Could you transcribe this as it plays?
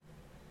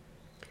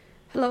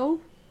Hello,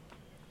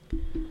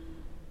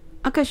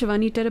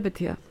 Akashvani Terabith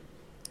here.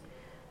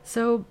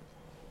 So,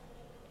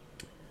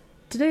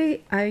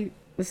 today I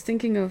was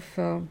thinking of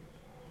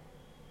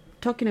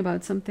talking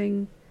about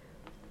something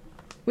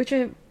which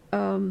I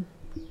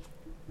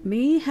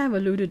may have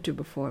alluded to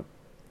before,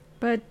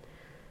 but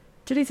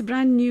today's a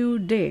brand new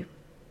day,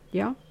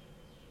 yeah?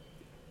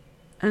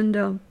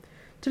 And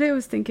today I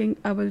was thinking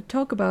I will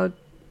talk about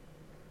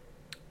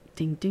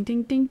ding, ding,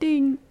 ding, ding,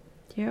 ding,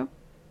 yeah?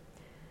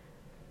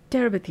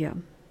 Terabithia,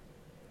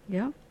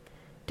 yeah?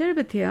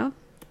 Terabithia,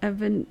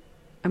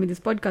 this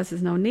podcast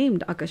is now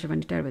named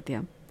Akashvani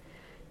Terabithia.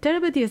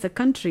 Terabithia is a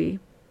country,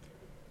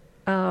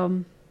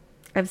 I've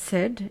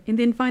said, in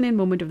the infinite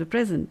moment of the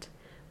present,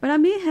 but I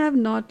may have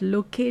not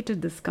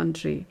located this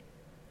country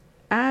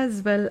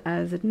as well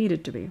as it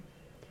needed to be.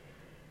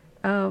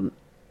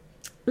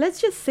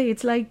 Let's just say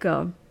it's like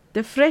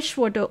the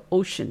freshwater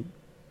ocean,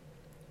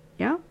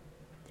 yeah?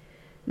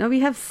 Now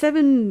we have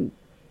 7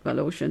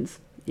 oceans,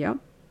 yeah?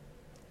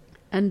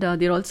 And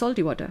they're all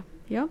salty water,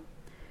 yeah?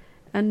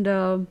 And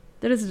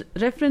there is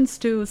reference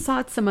to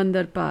Sat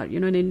Samandar Par.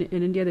 You know, in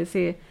India they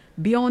say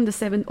beyond the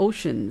 7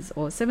 oceans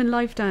or 7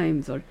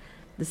 lifetimes or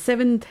the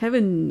 7th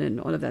heaven and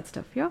all of that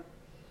stuff, yeah?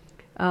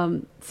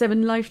 7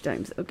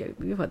 lifetimes, okay,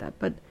 we've heard that.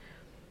 But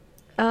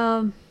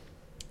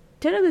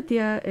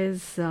Terabithia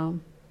is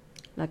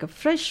like a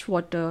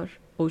freshwater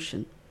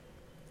ocean.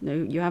 No,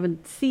 you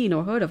haven't seen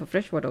or heard of a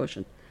freshwater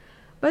ocean.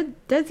 But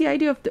there's the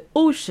idea of the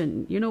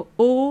ocean, you know,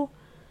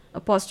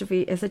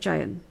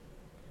 O''SHIN,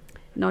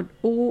 not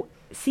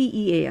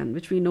OCEAN,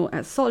 which we know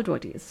as salty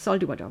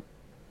water.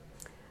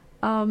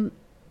 But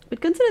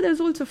consider there's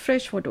also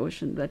freshwater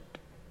ocean that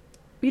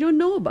we don't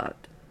know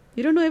about.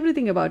 We don't know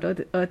everything about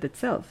Earth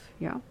itself,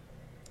 yeah.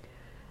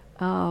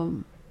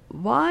 While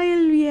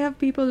we have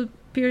people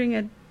peering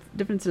at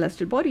different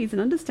celestial bodies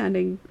and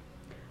understanding,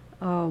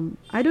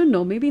 I don't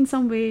know, maybe in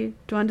some way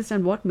to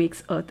understand what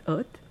makes Earth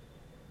Earth.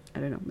 I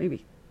don't know,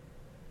 maybe.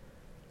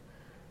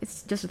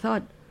 It's just a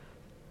thought.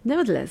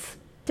 Nevertheless,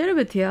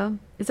 Terabithia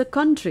is a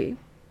country,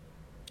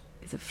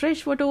 it's a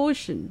freshwater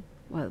ocean.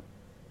 Well,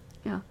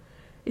 yeah,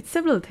 it's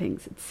several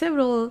things. It's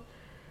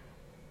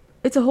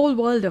a whole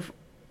world of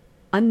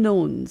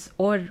unknowns,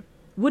 or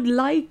would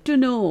like to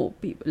know.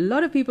 A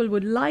lot of people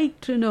would like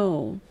to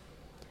know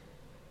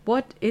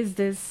what is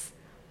this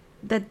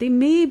that they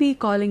may be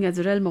calling as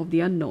a realm of the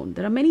unknown.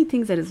 There are many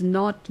things that is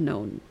not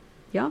known,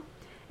 yeah?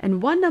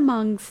 And one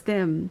amongst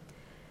them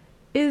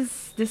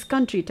is this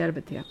country,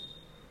 Terabithia,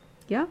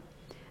 yeah?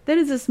 There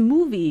is this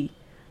movie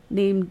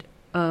named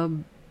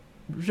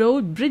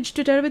Bridge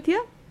to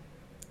Terabithia,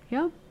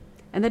 yeah?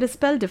 And that is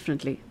spelled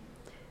differently.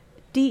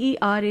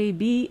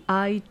 Terabithia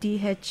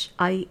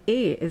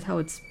is how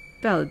it's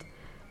spelled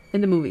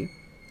in the movie.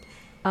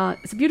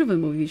 It's a beautiful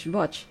movie, you should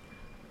watch.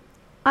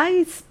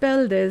 I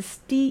spell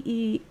this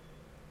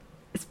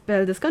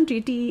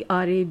country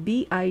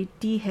Terabithia,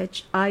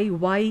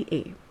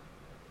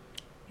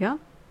 yeah?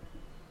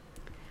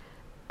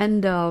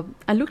 And I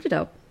looked it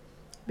up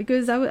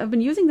because I've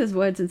been using this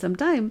word in some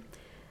time,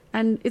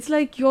 and it's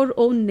like your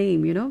own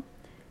name, you know.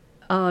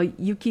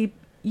 You keep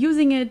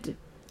using it.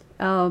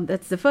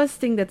 That's the first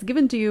thing that's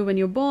given to you when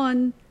you're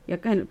born. Yeah,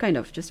 kind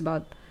of, just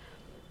about.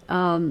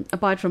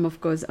 Apart from, of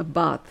course, a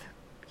bath.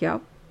 Yeah.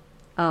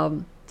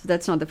 So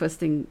that's not the first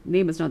thing.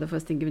 Name is not the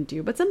first thing given to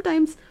you. But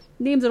sometimes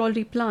names are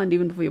already planned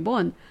even before you're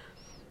born.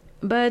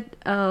 But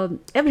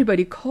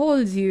everybody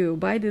calls you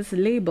by this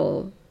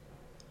label.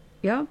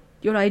 Yeah.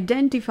 You're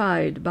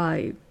identified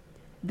by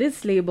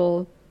this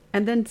label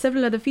and then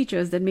several other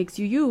features that makes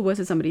you you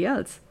versus somebody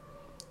else.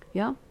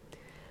 Yeah.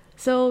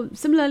 So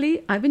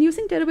similarly, I've been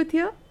using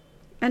Terabithia,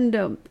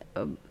 and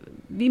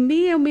we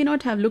may or may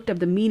not have looked up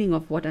the meaning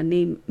of what a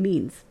name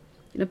means.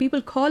 You know, people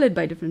call it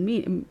by different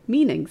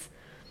meanings.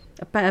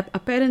 Our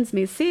parents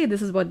may say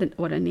this is what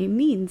a name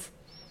means.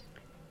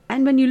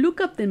 And when you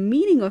look up the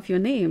meaning of your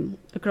name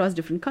across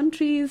different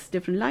countries,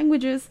 different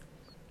languages,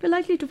 you're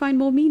likely to find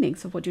more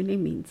meanings of what your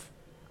name means.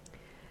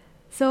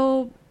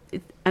 So,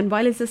 and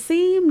while it's the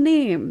same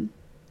name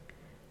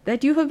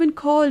that you have been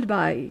called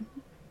by,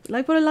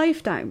 like for a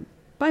lifetime,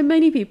 by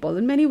many people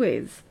in many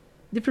ways,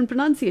 different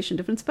pronunciation,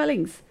 different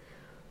spellings,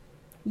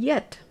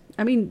 yet,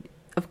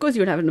 of course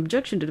you would have an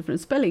objection to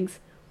different spellings,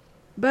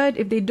 but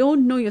if they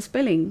don't know your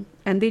spelling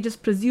and they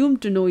just presume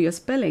to know your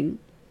spelling,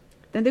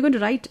 then they're going to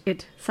write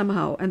it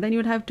somehow, and then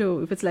you'd have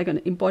to, if it's like an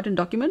important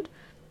document,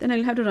 then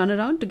I'll have to run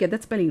around to get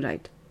that spelling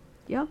right,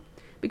 yeah,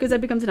 because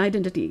that becomes an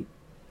identity.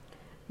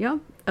 Yeah,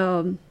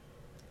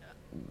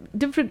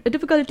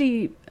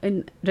 difficulty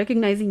in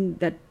recognizing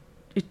that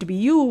it to be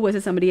you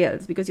versus somebody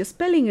else, because your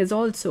spelling is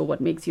also what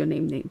makes your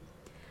name.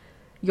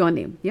 Your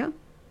name, yeah.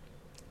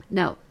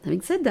 Now,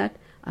 having said that,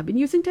 I've been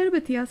using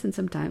Terabithia since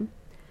some time,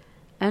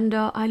 and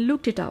I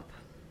looked it up.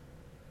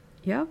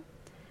 Yeah,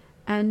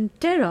 and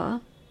Tera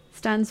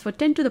stands for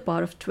 10 to the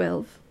power of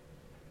 12.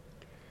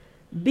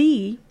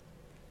 B,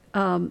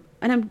 and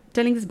I'm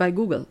telling this by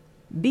Google.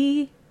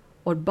 B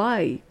or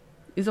bi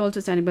is also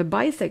standing by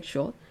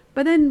bisexual,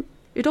 but then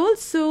it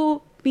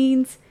also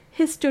means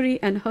history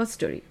and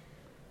herstory.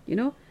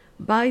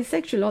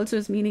 Bisexual also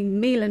is meaning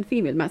male and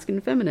female, masculine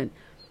and feminine.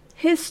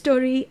 His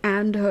story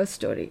and her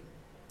story.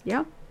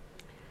 Yeah.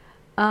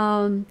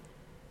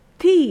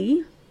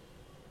 The,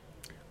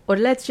 or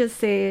let's just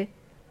say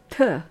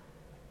the.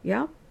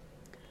 Yeah.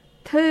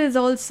 The is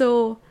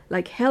also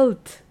like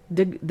health,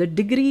 the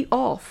degree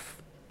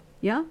of.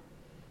 Yeah.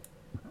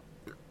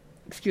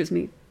 Excuse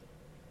me.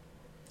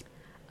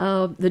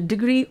 The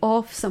degree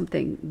of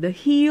something. The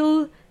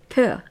heal,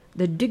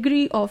 the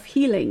degree of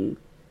healing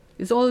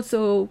is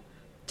also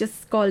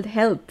just called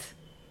health.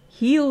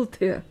 Heal,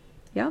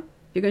 yeah.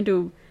 You're going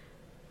to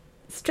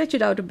stretch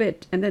it out a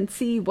bit and then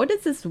see what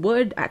does this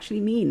word actually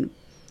mean.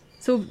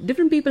 So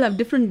different people have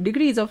different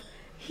degrees of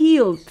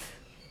healed.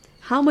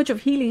 How much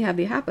of healing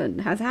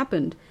has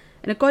happened,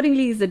 and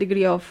accordingly is the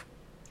degree of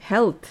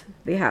health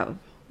they have.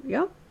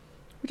 Yeah,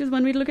 which is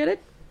one way to look at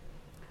it.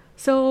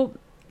 So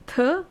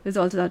the is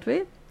also that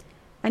way,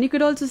 and you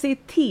could also say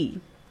the.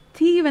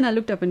 The, when I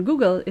looked up in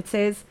Google, it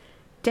says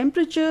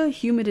temperature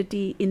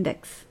humidity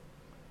index.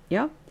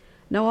 Yeah.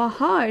 Now our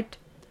heart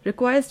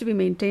requires to be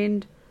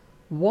maintained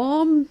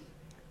warm,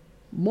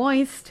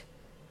 moist,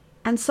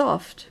 and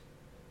soft.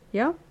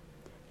 Yeah.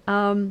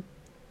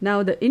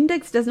 Now the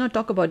index does not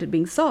talk about it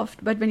being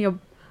soft, but when your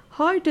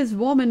heart is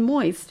warm and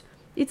moist,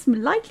 it's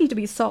likely to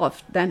be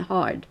soft than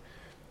hard.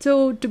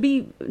 So to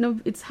be,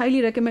 it's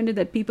highly recommended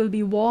that people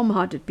be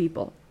warm-hearted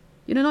people.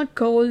 Not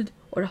cold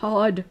or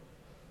hard.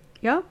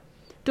 Yeah.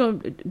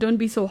 Don't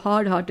be so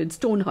hard-hearted,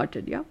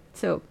 stone-hearted. Yeah.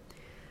 So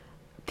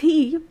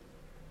the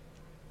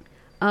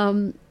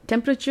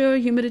temperature,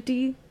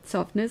 humidity,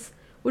 softness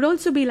would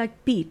also be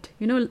like peat.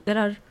 There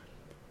are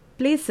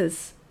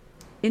places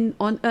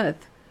on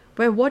earth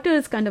where water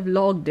is kind of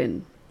logged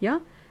in. Yeah.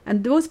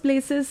 And those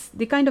places,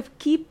 they kind of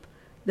keep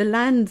the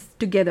lands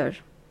together.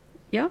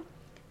 Yeah.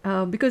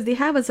 Because they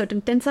have a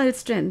certain tensile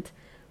strength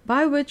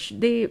by which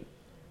the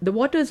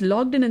water is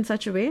logged in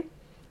such a way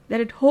that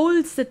it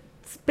holds the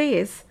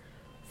space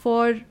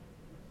for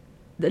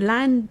the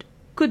land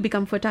could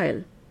become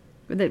fertile.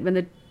 When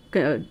the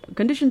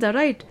conditions are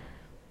right,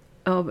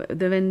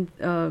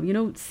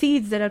 when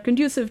seeds that are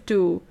conducive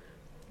to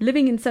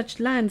living in such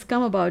lands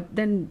come about,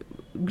 then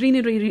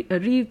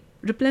greenery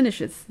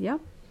replenishes. Yeah,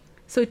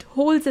 so it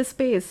holds a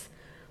space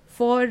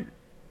for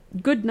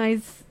good,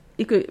 nice,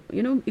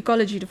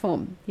 ecology to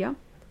form. Yeah,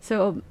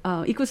 so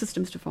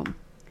ecosystems to form.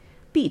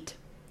 Peat,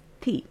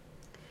 the.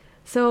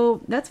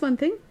 So that's one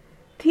thing.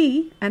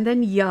 The, and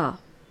then ya.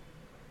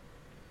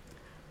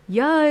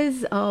 Ya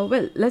is,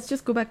 well, let's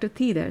just go back to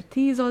the there.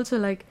 The is also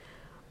like,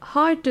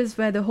 heart is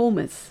where the home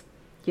is.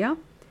 Yeah.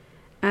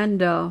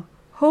 And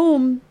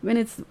home, when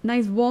it's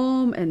nice,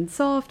 warm and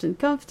soft and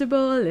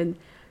comfortable, and,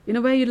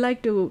 where you'd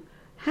like to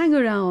hang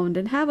around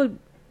and have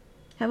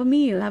a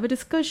meal, have a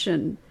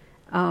discussion,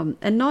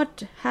 and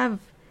not have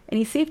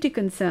any safety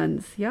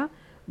concerns. Yeah.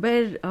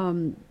 Where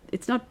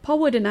it's not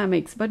power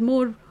dynamics, but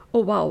more, oh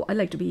wow, I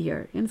like to be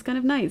here. And it's kind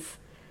of nice.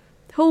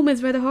 Home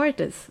is where the heart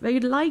is, where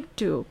you'd like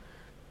to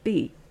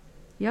be.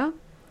 Yeah.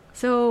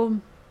 So,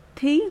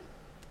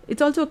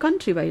 it's also a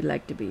country where you'd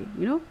like to be,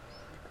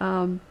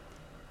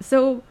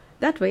 So,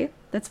 that way,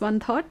 that's one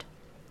thought.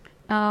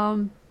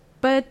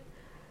 But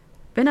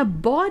when a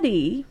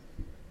body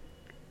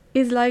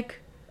is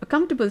like a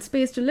comfortable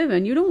space to live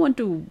in, you don't want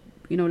to,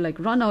 like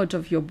run out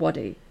of your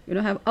body,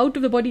 have out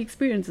of the body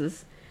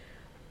experiences.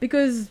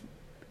 Because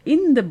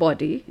in the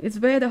body is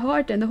where the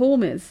heart and the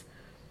home is.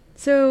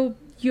 So,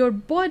 your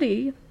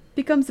body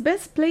becomes the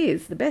best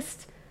place, the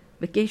best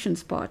vacation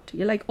spot.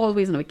 You're like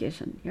always on a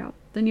vacation. Yeah.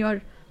 Then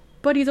your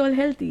body's all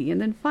healthy and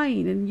then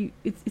fine, and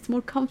it's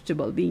more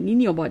comfortable being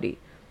in your body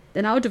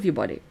than out of your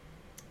body.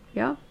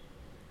 Yeah.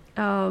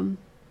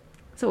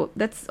 So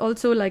that's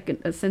also like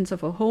a sense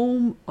of a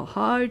home, a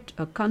heart,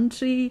 a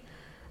country,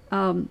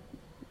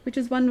 which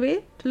is one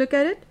way to look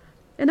at it.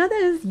 Another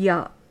is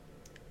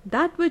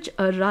that which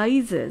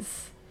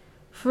arises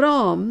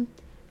from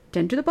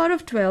 10 to the power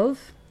of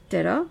 12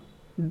 tera.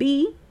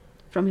 B,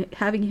 from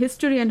having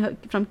history and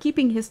from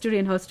keeping history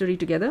and herstory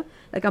together,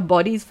 like our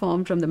bodies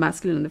formed from the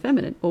masculine and the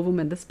feminine, ovum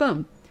and the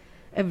sperm,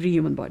 every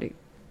human body.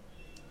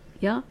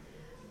 Yeah.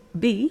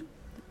 B,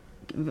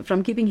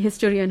 from keeping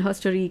history and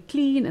herstory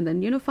clean and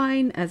then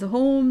unifying as a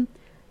home.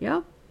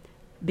 Yeah.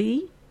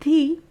 B,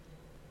 the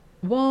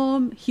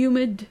warm,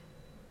 humid,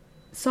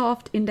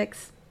 soft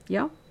index.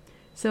 Yeah.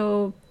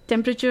 So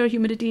temperature,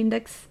 humidity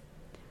index,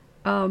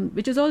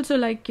 which is also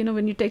like,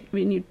 when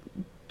you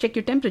check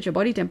your temperature,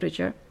 body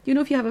temperature,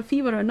 if you have a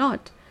fever or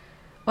not,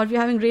 or if you're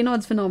having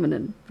Raynaud's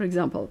phenomenon, for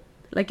example,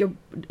 like your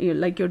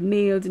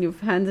nails and your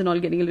hands and all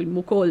getting a little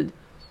more cold,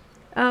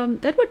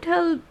 that would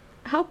tell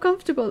how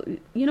comfortable,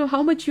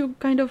 how much you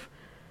kind of,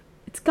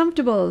 it's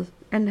comfortable,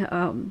 and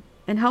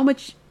how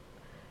much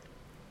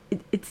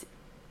it's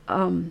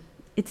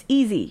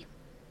easy,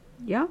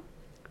 yeah,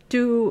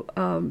 to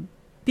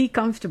be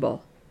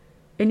comfortable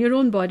in your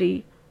own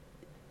body,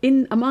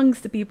 in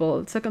amongst the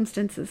people,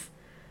 circumstances,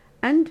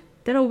 and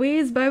there are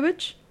ways by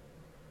which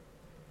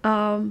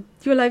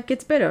your life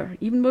gets better,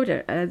 even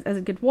better, as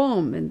it gets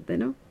warm,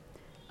 and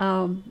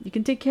you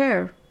can take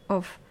care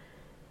of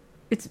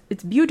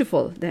it's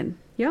beautiful then.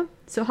 Yeah.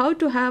 So how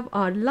to have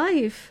our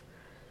life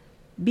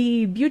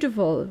be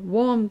beautiful,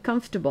 warm,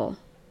 comfortable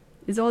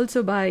is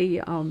also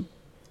by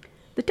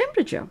the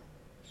temperature.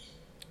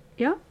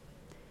 Yeah.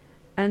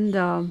 And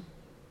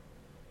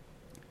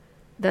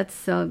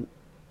that's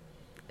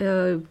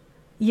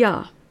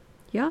yeah.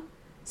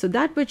 So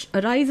that which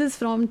arises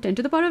from 10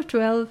 to the power of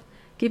 12,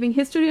 keeping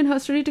history and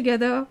herstory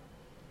together,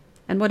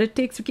 and what it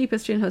takes to keep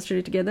history and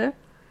herstory together.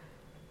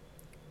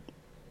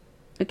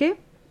 Okay?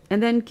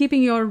 And then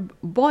keeping your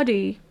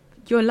body,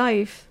 your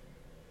life,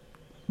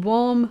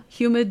 warm,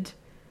 humid,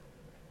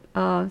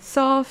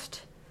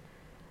 soft.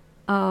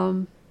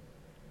 Well,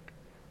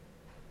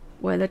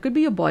 that could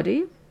be your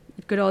body.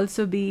 It could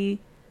also be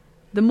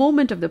the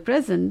moment of the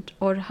present,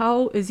 or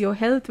how is your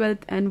health,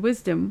 wealth, and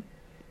wisdom.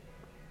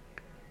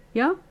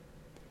 Yeah?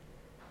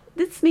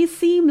 This may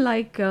seem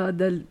like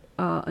the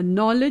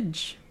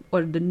knowledge,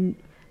 or the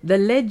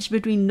ledge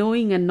between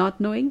knowing and not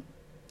knowing,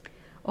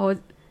 or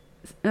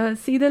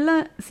see the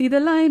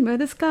line where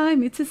the sky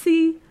meets the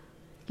sea.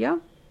 Yeah?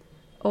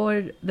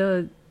 Or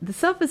the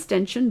surface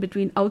tension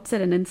between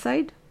outside and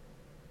inside.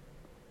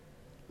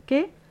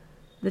 Okay?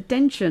 The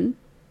tension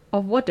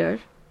of water,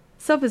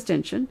 surface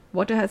tension,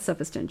 water has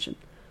surface tension.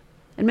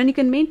 And when you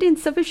can maintain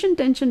sufficient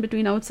tension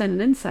between outside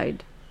and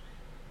inside,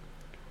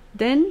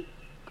 then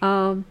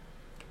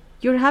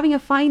you're having a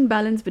fine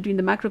balance between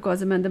the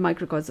macrocosm and the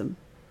microcosm.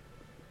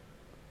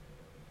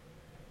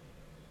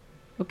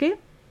 Okay?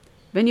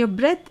 When your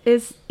breath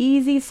is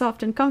easy,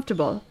 soft, and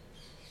comfortable,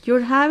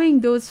 you're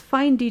having those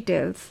fine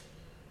details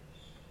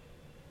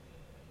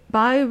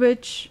by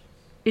which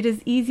it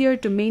is easier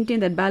to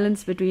maintain that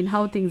balance between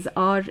how things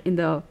are in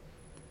the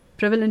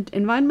prevalent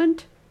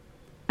environment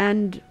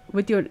and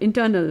with your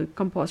internal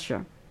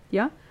composure.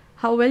 Yeah?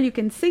 How well you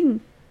can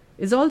sing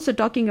is also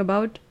talking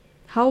about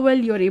how well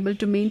you're able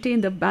to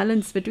maintain the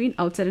balance between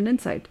outside and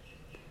inside.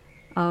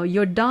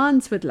 Your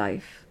dance with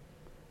life,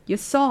 your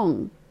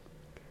song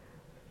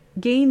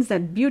gains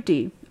that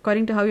beauty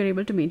according to how you're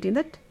able to maintain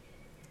that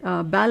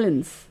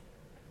balance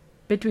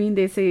between,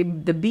 they say,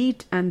 the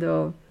beat and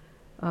the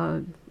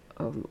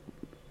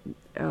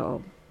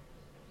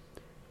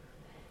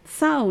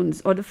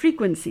sounds or the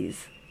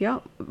frequencies, yeah,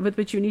 with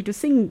which you need to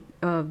sing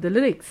the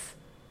lyrics.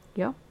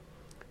 Yeah.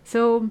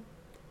 So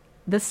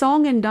the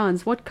song and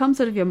dance, what comes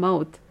out of your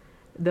mouth,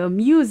 the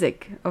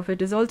music of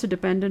it is also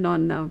dependent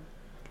on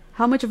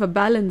how much of a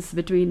balance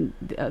between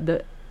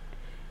the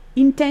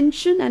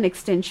intention and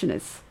extension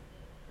is.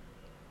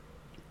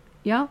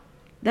 Yeah,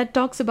 that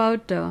talks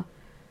about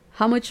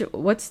how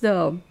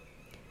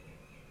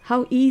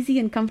easy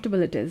and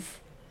comfortable it is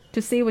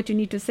to say what you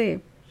need to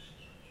say.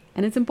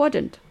 And it's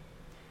important.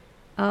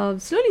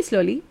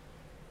 Slowly,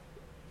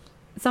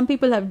 some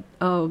people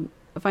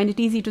find it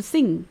easy to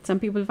sing. Some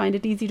people find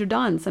it easy to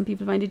dance. Some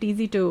people find it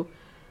easy to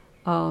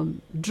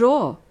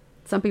draw.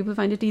 Some people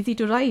find it easy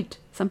to write.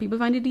 Some people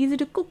find it easy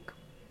to cook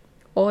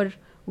or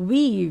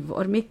weave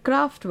or make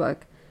craft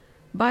work,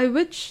 by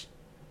which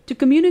to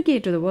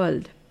communicate to the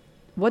world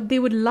what they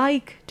would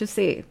like to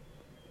say,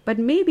 but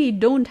maybe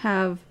don't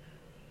have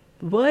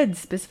words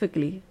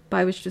specifically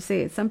by which to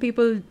say. Some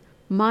people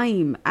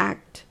mime,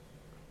 act,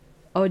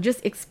 or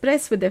just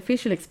express with their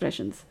facial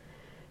expressions.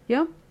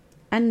 Yeah?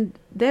 And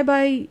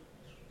thereby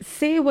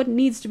say what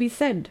needs to be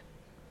said.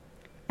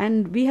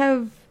 And we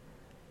have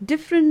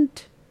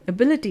different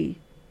ability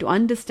to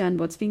understand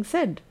what's being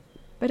said,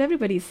 but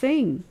everybody is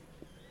saying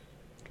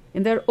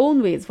in their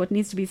own ways what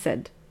needs to be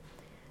said,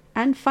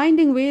 and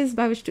finding ways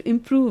by which to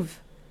improve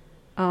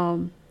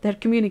their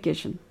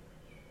communication,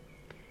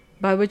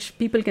 by which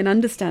people can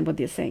understand what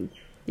they're saying.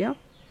 Yeah.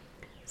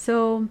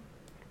 So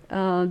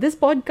this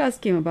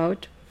podcast came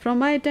about from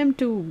my attempt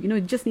to,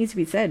 it just needs to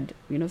be said.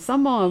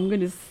 Somehow I'm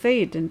going to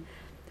say it, and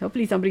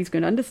hopefully somebody's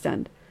going to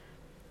understand.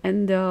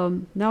 And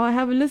now I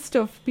have a list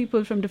of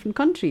people from different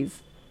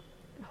countries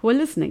who are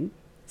listening.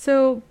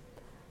 So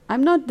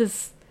I'm not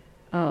this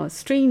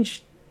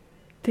strange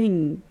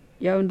thing,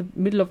 in the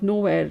middle of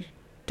nowhere,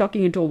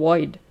 talking into a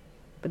void.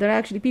 But there are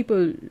actually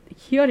people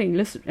hearing,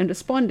 listening, and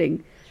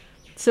responding.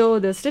 So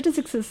the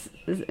statistics is,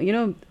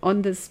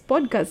 on this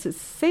podcast is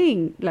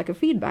saying, like a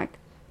feedback,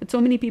 that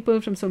so many people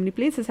from so many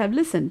places have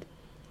listened,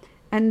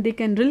 and they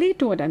can relate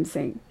to what I'm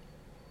saying,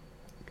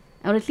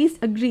 or at least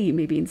agree,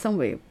 maybe in some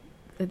way,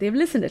 that they've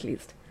listened at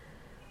least.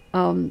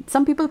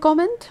 Some people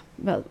comment.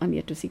 Well, I'm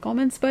yet to see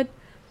comments, but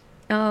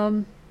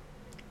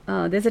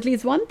there's at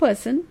least one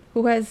person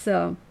who has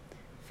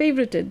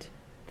favorited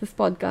this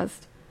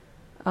podcast.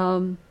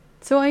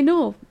 So I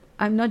know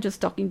I'm not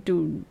just talking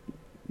to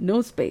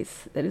no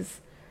space. There is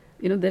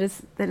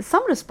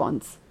some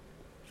response.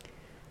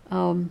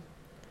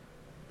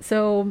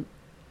 So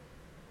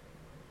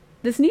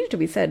this needed to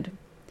be said.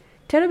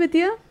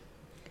 Terabithia.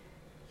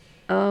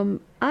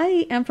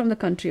 I am from the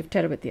country of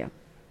Terabithia.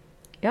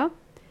 Yeah,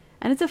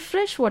 and it's a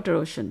freshwater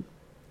ocean.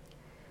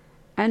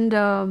 And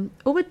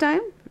over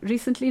time,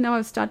 recently now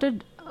I've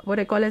started what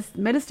I call as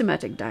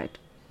meristematic diet,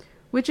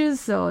 which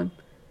is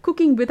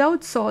cooking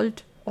without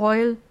salt,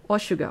 oil, or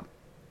sugar.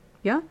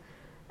 Yeah,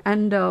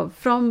 And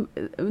from,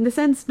 in the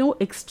sense, no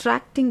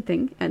extracting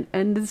thing.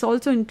 And this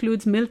also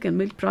includes milk and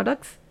milk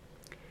products.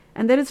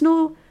 And there is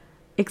no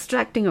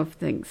extracting of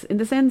things. In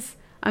the sense,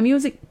 I'm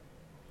using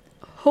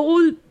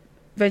whole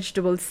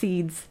vegetable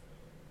seeds,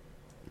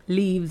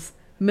 leaves,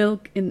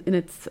 milk in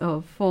its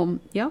form,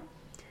 yeah,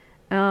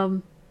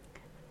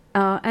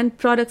 and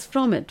products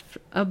from it.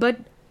 But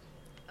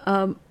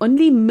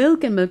only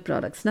milk and milk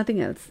products,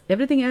 nothing else.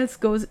 Everything else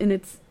goes in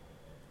its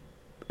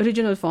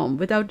original form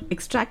without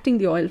extracting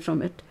the oil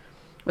from it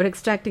or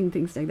extracting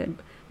things like that.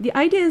 The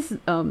idea is,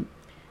 I'm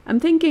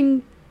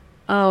thinking,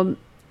 I'm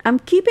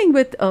keeping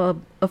with a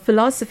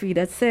philosophy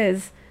that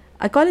says,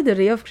 I call it the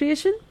ray of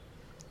creation.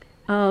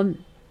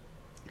 And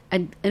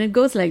it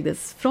goes like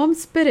this: from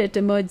spirit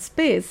emerged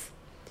space,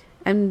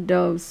 and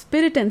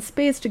spirit and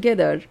space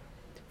together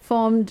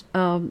formed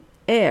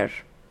air.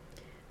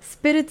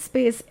 Spirit,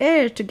 space,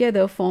 air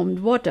together formed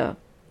water.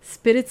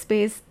 Spirit,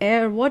 space,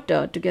 air,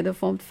 water together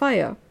formed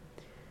fire.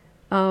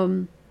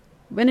 When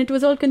it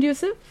was all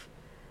conducive,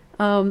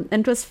 and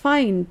it was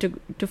fine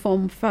to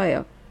form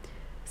fire.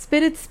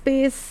 Spirit,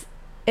 space,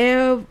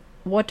 air,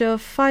 water,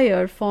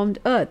 fire formed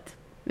earth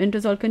when it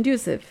was all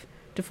conducive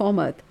to form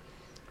earth.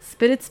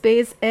 Spirit,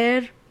 space,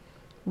 air,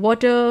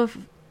 water,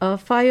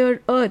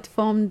 fire, earth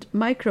formed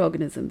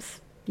microorganisms.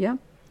 Yeah.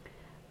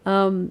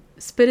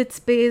 Spirit,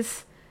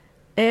 space,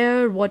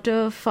 air,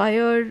 water,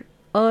 fire,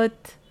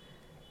 earth,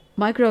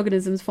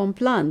 microorganisms form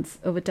plants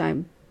over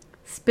time.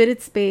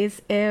 Spirit,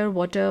 space, air,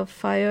 water,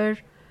 fire,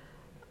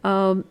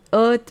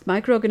 earth,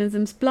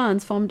 microorganisms,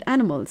 plants formed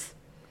animals.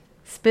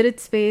 Spirit,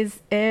 space,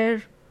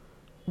 air,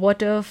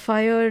 water,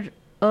 fire,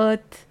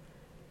 earth,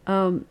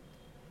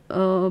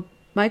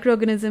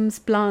 microorganisms,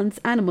 plants,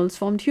 animals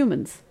formed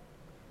humans.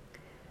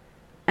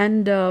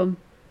 And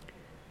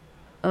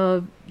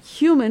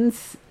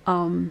humans,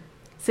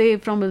 say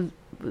from a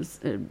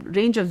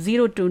range of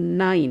 0 to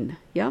 9,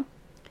 yeah,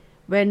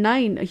 where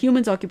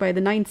humans occupy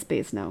the 9th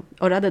space now,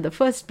 or rather the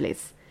first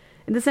place.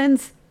 In the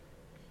sense,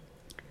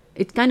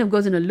 it kind of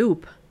goes in a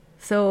loop.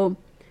 So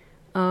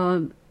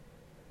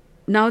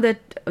now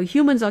that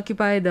humans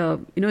occupy is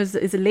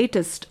the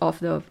latest of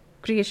the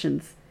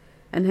creations,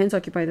 and hence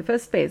occupy the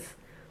first space,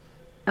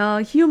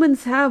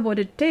 humans have what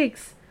it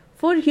takes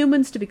for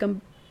humans to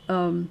become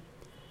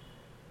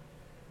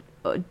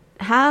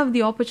have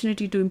the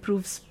opportunity to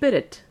improve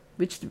spirit,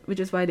 which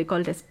is why they call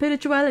it as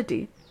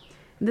spirituality.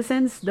 In the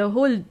sense, the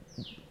whole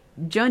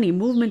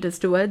movement is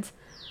towards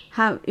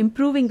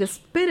improving the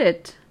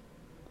spirit,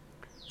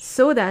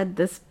 so that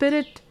the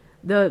spirit,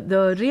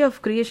 the ray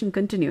of creation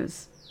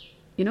continues.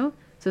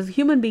 So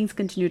human beings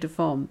continue to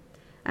form,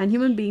 and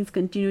human beings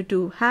continue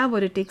to have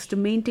what it takes to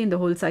maintain the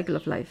whole cycle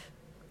of life.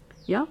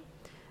 Yeah,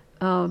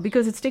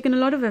 because it's taken a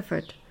lot of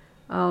effort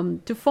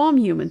to form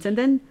humans, and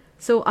then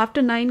so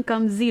after 9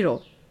 comes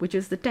 0, which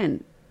is the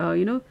 10.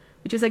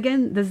 Which is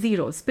again the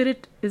 0.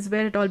 Spirit is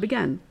where it all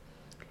began.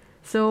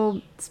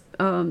 So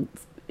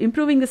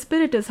improving the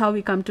spirit is how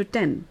we come to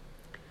 10.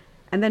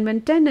 And then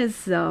when 10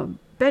 is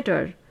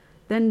better,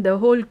 then the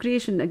whole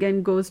creation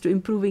again goes to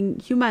improving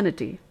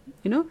humanity.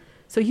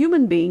 So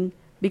human being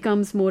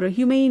becomes more a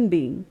humane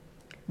being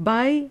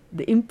by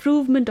the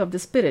improvement of the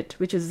spirit,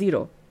 which is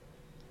 0.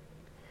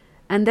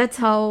 And that's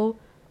how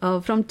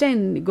from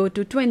 10 you go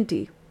to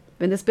 20,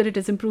 when the spirit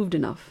is improved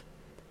enough.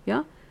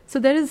 Yeah. So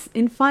there is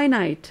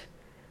infinite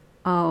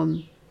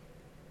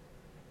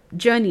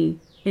journey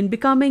in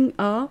becoming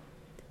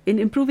in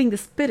improving the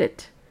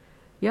spirit.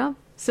 Yeah.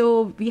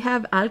 So we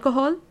have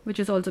alcohol, which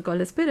is also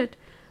called a spirit.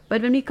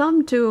 But when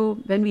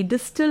we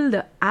distill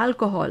the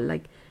alcohol,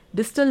 like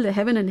distill the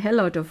heaven and hell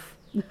out of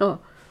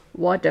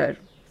water,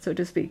 so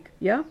to speak.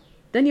 Yeah.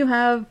 Then you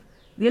have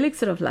the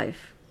elixir of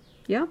life.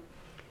 Yeah.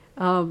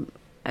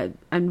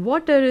 And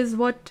water is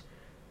what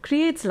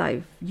creates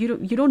life. You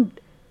don't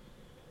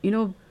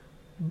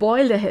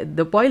boil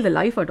the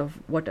life out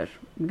of water,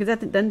 because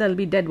then there'll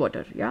be dead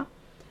water. Yeah.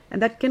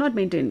 And that cannot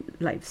maintain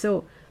life.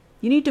 So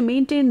you need to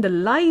maintain the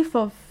life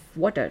of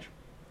water.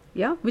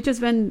 Yeah. Which is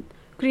when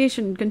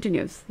creation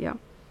continues. Yeah.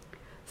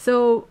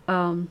 So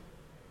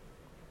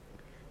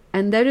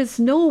and there is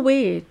no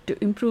way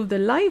to improve the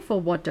life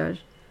of water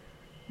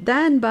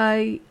than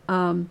by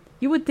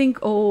you would think,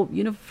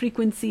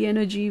 frequency,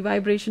 energy,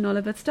 vibration, all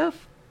of that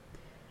stuff.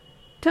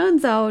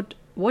 Turns out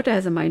water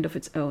has a mind of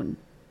its own.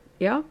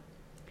 Yeah.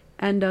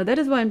 And that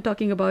is why I'm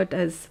talking about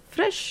as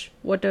fresh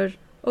water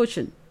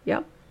ocean.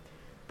 Yeah.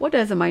 Water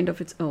has a mind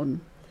of its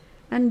own.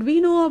 And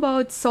we know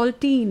about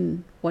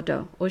saltine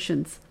water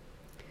oceans.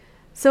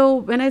 So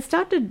when I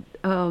started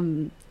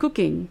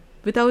cooking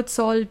without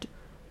salt,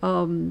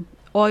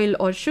 oil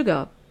or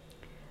sugar,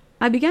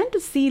 I began to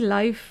see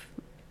life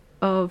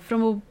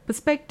from a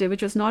perspective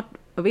which was not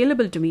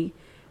available to me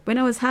when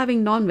I was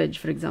having non-veg,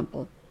 for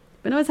example.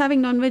 When I was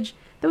having non-veg,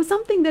 there was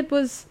something that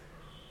was,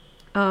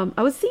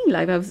 I was seeing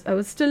life. I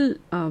was still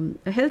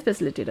a health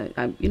facilitator,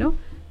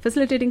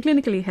 facilitating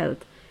clinically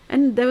health.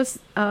 And there was,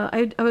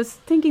 I was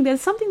thinking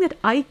there's something that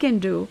I can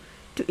do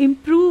to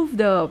improve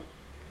the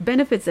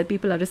benefits that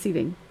people are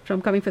receiving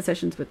from coming for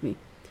sessions with me.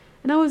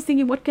 And I was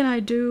thinking, what can I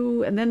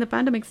do? And then the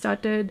pandemic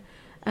started.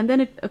 And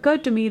then it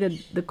occurred to me that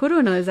the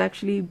corona is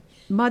actually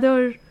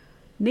Mother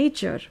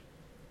Nature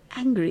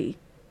angry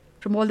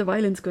from all the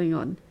violence going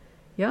on.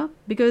 Yeah,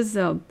 because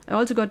I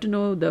also got to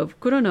know the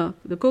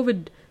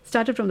COVID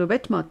started from the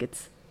wet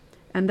markets.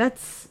 And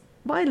that's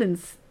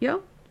violence, yeah,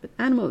 with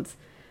animals.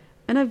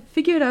 And I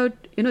figured out,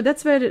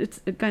 that's where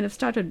it kind of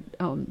started.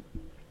 And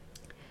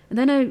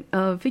then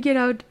I figured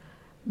out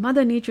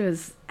Mother Nature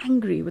is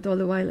angry with all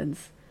the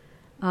violence.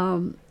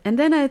 And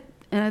then I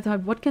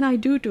thought, what can I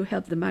do to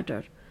help the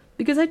matter?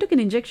 Because I took an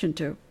injection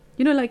too.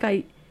 Like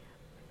I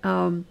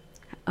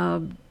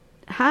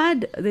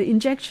had the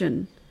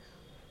injection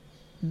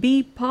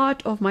be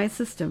part of my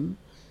system.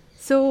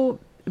 So,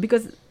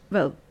 because,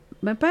 well,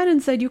 my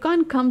parents said, you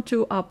can't come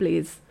to our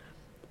place.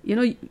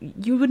 You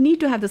would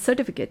need to have the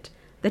certificate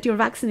that you're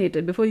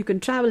vaccinated before you can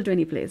travel to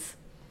any place.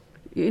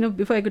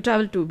 Before I could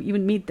travel to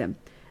even meet them.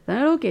 Then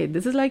I thought, okay,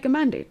 this is like a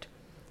mandate.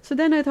 So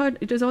then I thought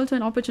it was also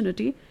an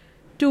opportunity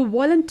to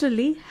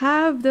voluntarily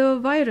have the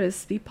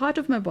virus be part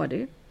of my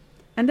body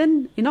and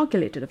then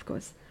inoculate it, of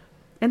course.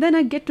 And then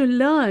I get to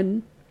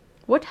learn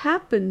what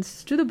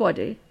happens to the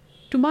body,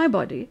 to my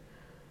body,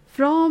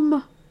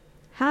 from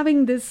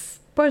having this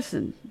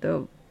person,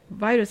 the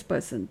virus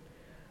person,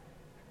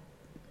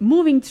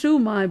 moving through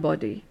my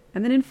body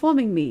and then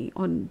informing me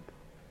on,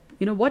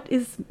 what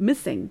is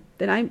missing.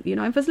 Then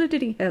I'm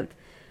facilitating health.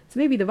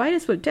 So maybe the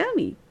virus will tell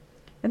me.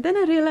 And then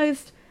I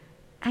realized,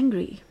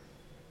 angry.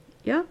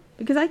 Yeah,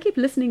 because I keep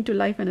listening to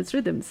life and its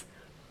rhythms.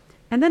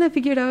 And then I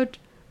figured out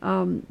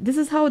this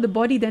is how the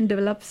body then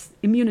develops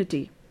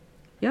immunity.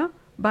 Yeah,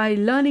 by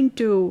learning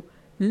to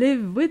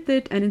live with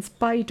it and in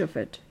spite of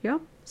it. Yeah,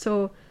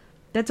 so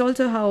that's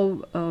also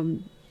how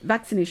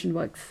vaccination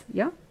works.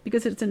 Yeah,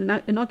 because it's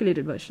an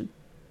inoculated version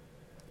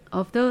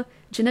of the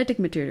genetic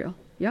material.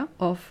 Yeah,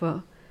 of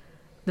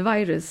the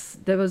virus.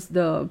 There was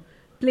the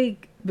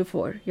plague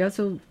before. Yeah,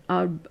 so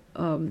our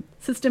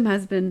system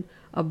has been,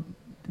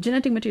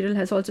 genetic material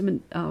has also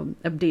been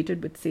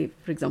updated with, say,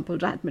 for example,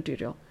 rat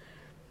material,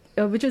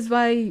 which is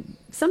why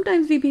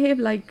sometimes we behave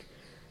like,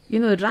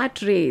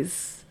 rat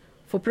race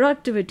for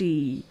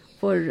productivity,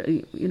 for,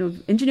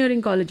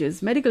 engineering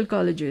colleges, medical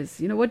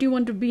colleges, what do you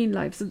want to be in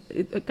life? So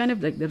it kind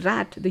of like the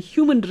rat, the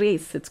human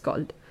race, it's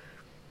called.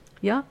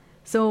 Yeah.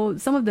 So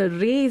some of the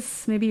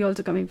race may be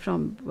also coming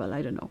from, well,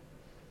 I don't know,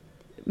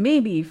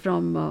 maybe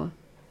from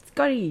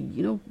scurry,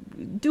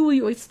 do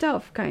your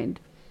stuff kind.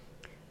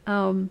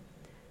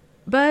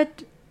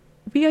 But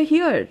we are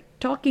here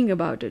talking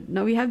about it.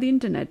 Now we have the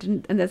internet,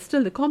 and that's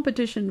still the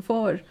competition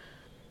for,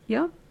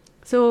 yeah.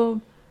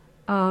 So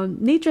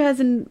nature has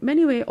in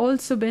many ways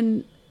also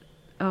been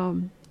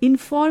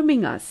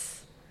informing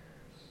us,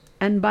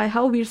 and by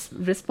how we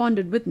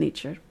responded with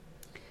nature.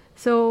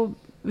 So,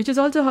 which is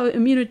also how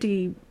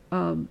immunity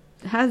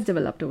has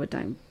developed over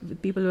time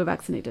with people who are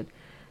vaccinated.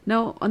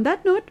 Now, on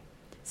that note,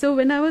 so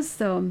when I was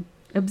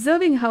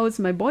observing how is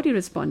my body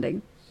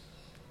responding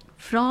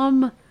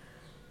from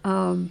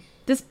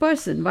this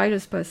person,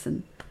 virus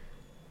person,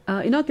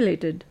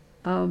 inoculated,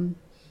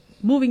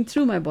 moving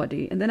through my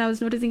body, and then I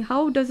was noticing,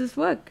 how does this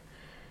work?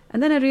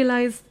 And then I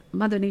realized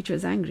Mother Nature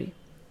is angry.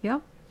 Yeah.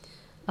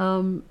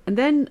 And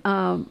then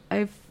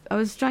I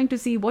was trying to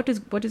see what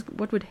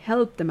would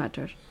help the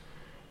matter.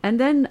 And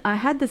then I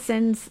had the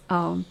sense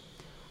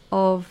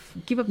of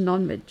give up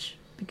non-veg,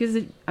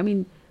 because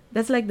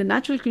that's like the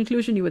natural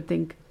conclusion you would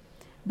think.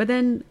 But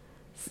then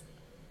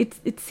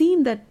it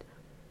seemed that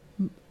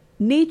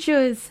nature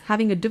is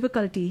having a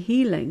difficulty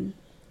healing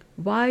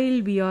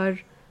while we are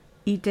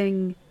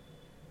eating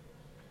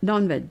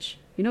non-veg,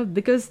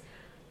 because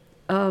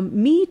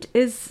meat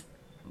is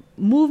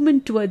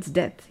movement towards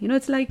death.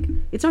 It's like,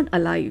 it's not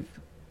alive,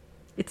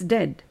 it's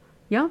dead.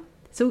 Yeah.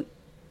 So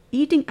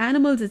eating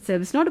animals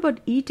itself, it's not about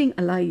eating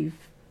alive,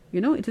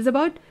 it is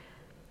about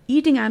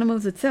eating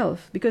animals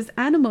itself, because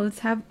animals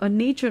have a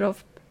nature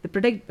of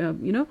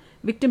the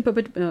victim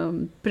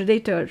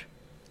predator.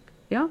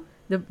 Yeah.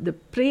 The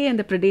prey and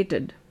the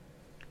predated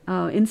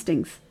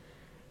instincts.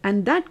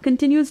 And that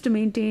continues to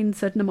maintain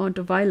certain amount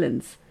of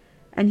violence.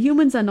 And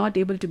humans are not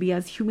able to be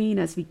as humane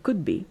as we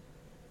could be.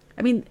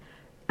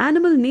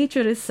 Animal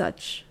nature is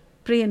such,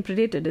 prey and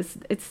predated,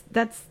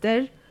 that's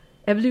their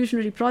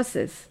evolutionary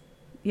process,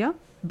 yeah,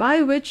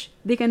 by which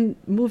they can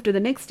move to the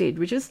next stage,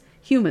 which is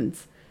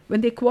humans.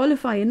 When they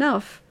qualify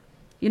enough,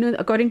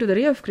 according to the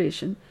ray of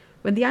creation,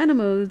 when the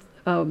animals,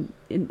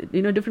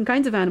 different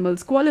kinds of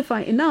animals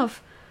qualify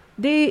enough,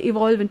 they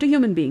evolve into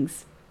human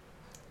beings.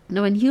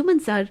 Now, when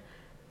humans are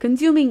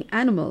consuming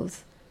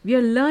animals, we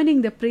are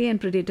learning the prey and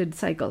predated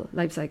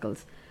life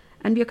cycles,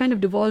 and we are kind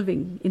of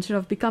devolving instead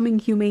of becoming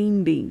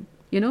humane being.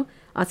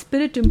 Our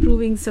spirit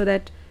improving so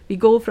that we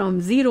go from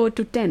 0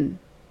 to 10,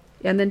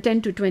 and then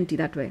 10 to 20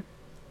 that way.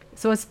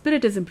 So our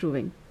spirit is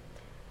improving.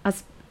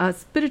 Our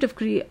spirit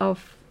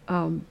of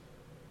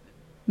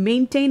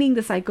maintaining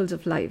the cycles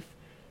of life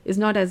is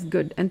not as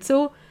good, and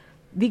so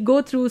we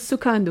go through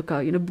sukha and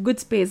dukkha, good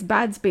space,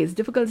 bad space,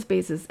 difficult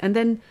spaces, and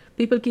then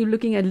people keep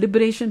looking at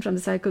liberation from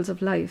the cycles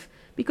of life,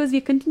 because we're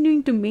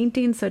continuing to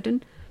maintain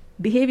certain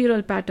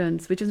behavioral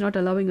patterns which is not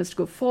allowing us to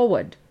go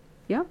forward.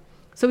 Yeah.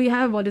 So we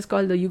have what is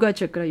called the Yuga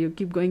Chakra. You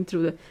keep going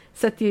through the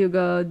Satya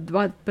Yuga,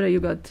 Dwapara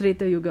Yuga,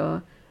 Treta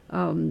Yuga,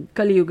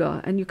 Kali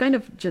Yuga, and you kind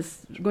of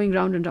just going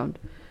round and round,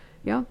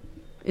 yeah,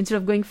 instead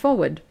of going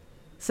forward.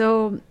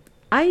 So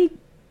I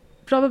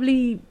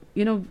probably,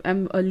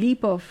 am a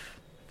leap of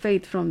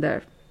faith from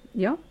there,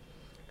 yeah.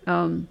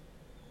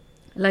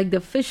 Like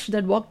the fish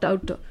that walked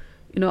out,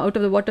 out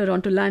of the water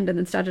onto land and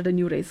then started a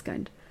new race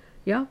kind,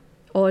 yeah.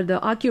 Or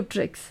the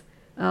Archaeopteryx,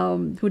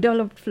 who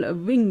developed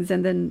wings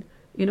and then,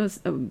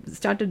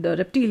 started the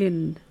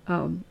reptilian,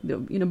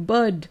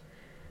 bird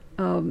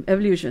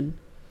evolution.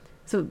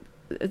 So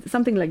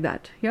something like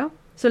that, yeah.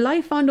 So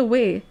life found a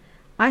way.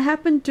 I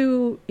happened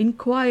to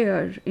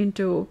inquire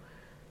into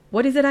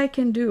what is it I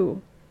can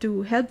do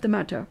to help the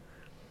matter,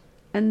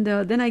 and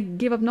then I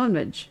gave up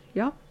non-veg,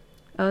 yeah.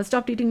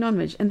 Stopped eating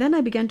non-veg, and then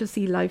I began to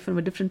see life from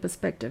a different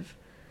perspective.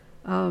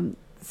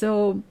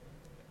 So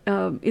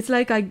it's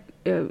like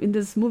in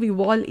this movie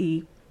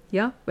Wall-E,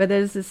 yeah, where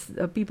there's this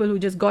people who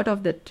just got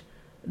off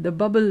the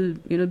bubble,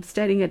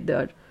 staring at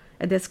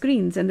their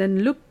screens, and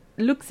then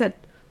looks at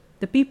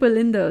the people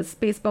in the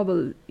space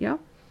bubble, yeah,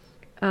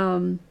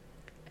 and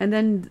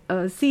then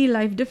see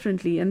life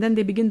differently, and then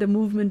they begin the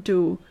movement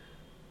to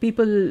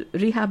people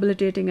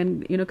rehabilitating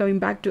and coming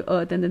back to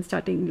Earth and then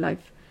starting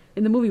life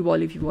in the movie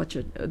Wall-E, if you watch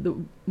it, the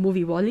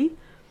movie Wall-E.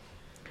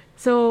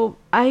 So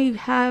I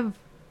have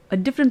a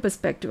different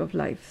perspective of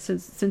life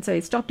since I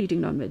stopped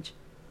eating non-veg.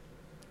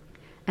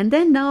 And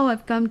then now I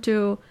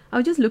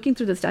was just looking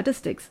through the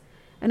statistics,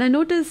 and I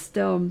noticed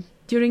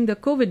during the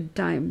COVID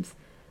times,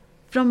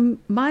 from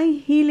my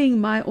healing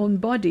my own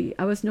body,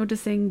 I was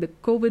noticing the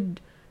COVID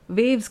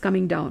waves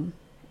coming down.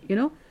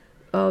 There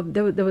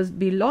was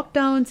be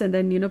lockdowns, and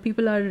then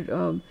people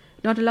are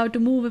not allowed to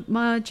move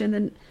much,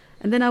 and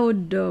then I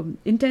would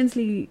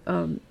intensely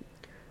healthy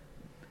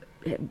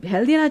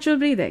natural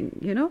breathing,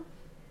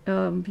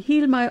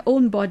 heal my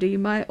own body,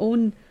 my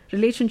own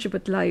relationship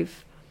with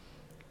life.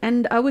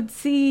 And I would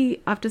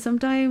see after some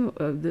time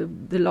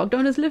the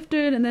lockdown is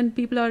lifted, and then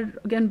people are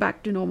again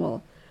back to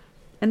normal.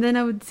 And then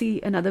I would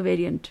see another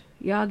variant,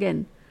 yeah,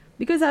 again.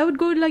 Because I would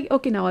go like,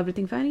 okay, now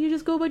everything fine, you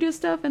just go about your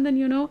stuff, and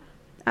then,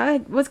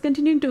 I was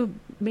continuing to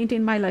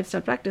maintain my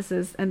lifestyle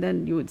practices, and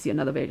then you would see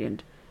another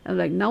variant. I'm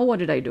like, now what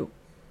did I do?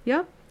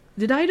 Yeah?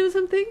 Did I do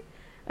something?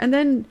 And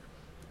then,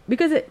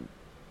 because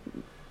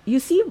you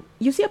see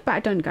a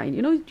pattern kind,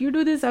 you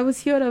do this,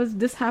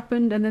 this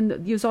happened, and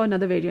then you saw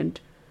another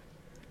variant.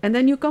 And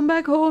then you come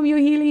back home, you're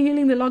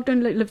healing, the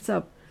lockdown lifts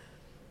up.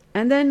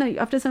 And then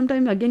after some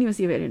time, again you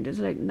see a variant. It's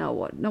like, now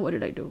what? Now what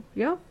did I do?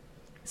 Yeah?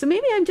 So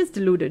maybe I'm just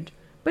deluded.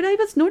 But I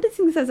was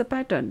noticing this as a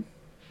pattern.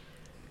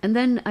 And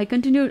then I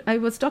continued, I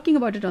was talking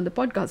about it on the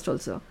podcast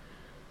also.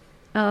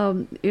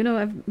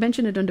 I've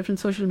mentioned it on different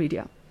social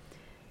media.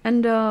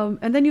 And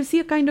then you see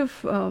a kind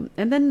of,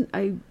 and then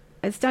I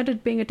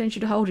started paying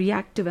attention to how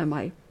reactive am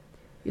I.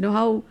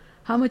 How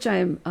much I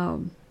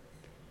am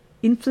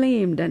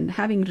inflamed and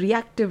having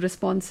reactive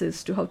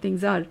responses to how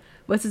things are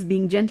versus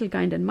being gentle,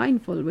 kind, and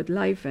mindful with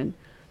life, and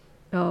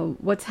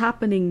what's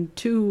happening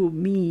to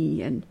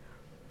me, and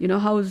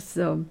how's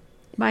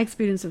my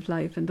experience of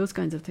life, and those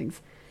kinds of things.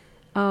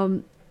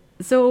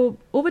 So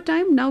over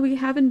time, now we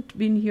haven't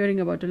been hearing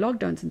about a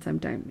lockdown in some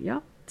time, yeah.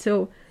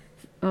 So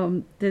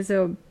there's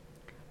a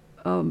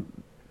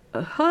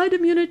herd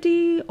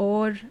immunity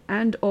or a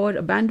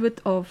bandwidth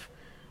of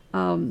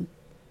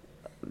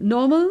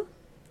normal,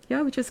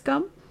 yeah, which has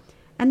come.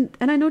 And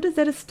I noticed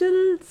there is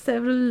still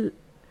several,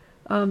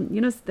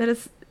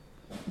 the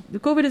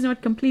COVID is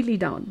not completely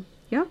down,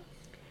 yeah.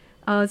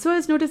 So I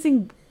was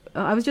noticing,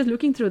 I was just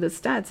looking through the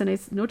stats, and I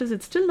noticed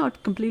it's still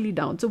not completely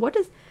down. So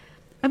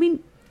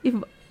if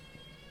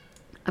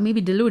I may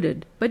be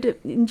deluded, but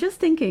in just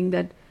thinking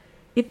that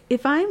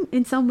if I'm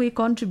in some way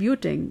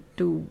contributing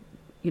to,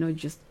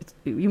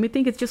 you may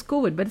think it's just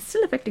COVID, but it's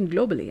still affecting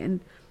globally.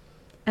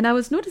 And I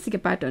was noticing a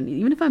pattern.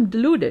 Even if I'm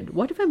deluded,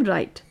 what if I'm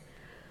right?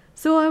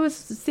 So I was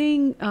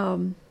saying,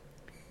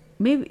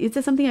 maybe is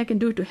there something I can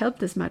do to help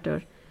this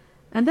matter?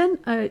 And then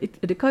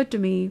it occurred to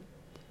me,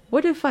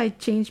 what if I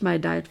change my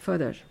diet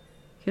further?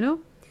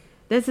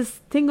 There's this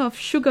thing of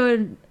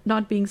sugar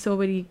not being so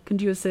very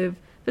conducive.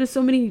 There are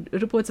so many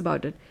reports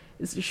about it.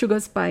 It's sugar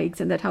spikes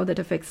and how that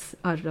affects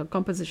our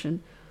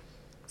composition.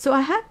 So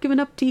I have given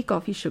up tea,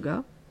 coffee,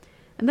 sugar.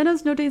 And then I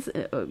was noticed,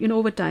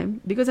 over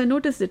time, because I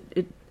noticed that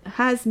it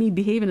has me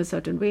behave in a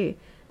certain way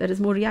that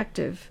is more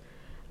reactive.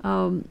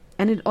 And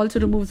it also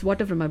removes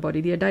water from my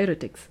body, the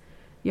diuretics.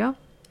 Yeah.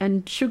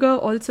 And sugar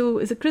also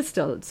is a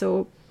crystal.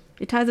 So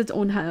it has its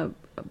own,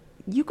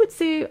 you could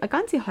say, I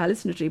can't say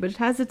hallucinatory, but it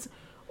has its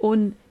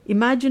own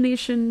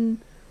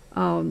imagination,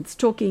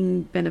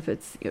 stoking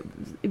benefits,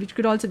 which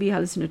could also be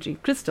hallucinatory.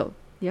 Crystal.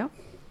 Yeah.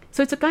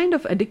 So it's a kind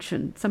of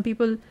addiction. Some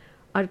people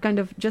are kind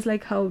of just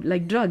like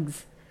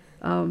drugs,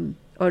 or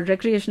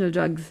recreational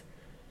drugs.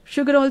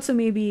 Sugar also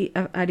may be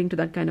adding to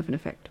that kind of an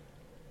effect.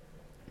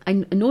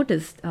 I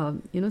noticed,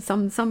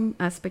 some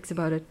aspects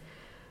about it.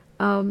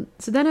 So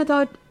then I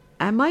thought,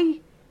 am I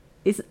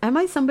am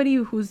I somebody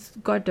who's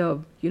got a,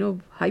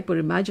 hyper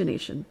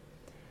imagination?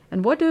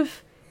 And what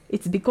if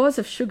it's because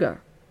of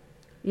sugar?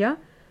 Yeah.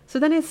 So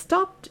then I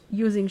stopped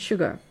using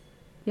sugar.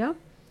 Yeah.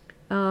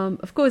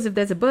 Of course, if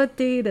there's a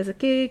birthday, there's a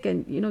cake,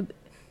 and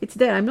it's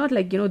there. I'm not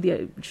like,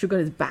 the sugar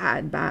is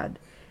bad.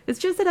 It's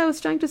just that I was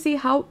trying to see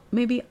how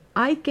maybe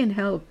I can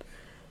help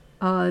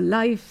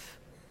life,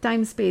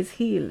 time, space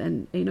heal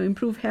and,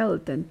 improve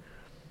health. And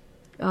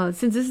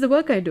since this is the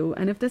work I do,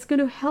 and if that's going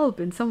to help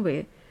in some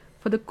way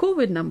for the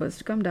COVID numbers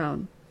to come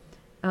down,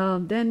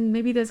 then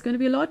maybe there's going to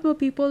be a lot more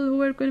people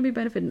who are going to be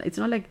benefiting. It's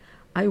not like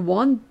I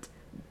want,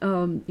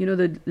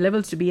 the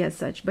levels to be as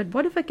such, but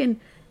what if I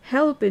can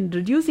help in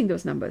reducing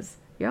those numbers?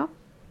 Yeah.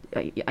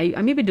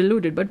 I may be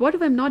deluded, but what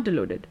if I'm not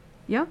deluded?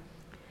 Yeah.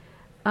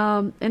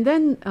 And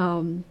then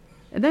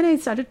I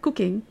started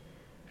cooking,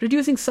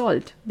 reducing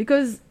salt,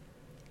 because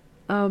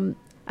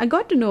I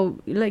got to know,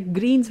 like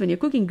greens, when you're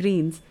cooking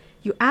greens,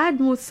 you add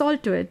more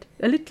salt to it,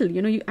 a little,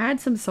 you add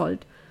some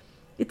salt.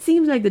 It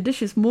seems like the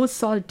dish is more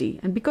salty,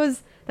 and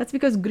that's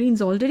because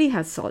greens already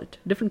has salt,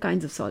 different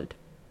kinds of salt.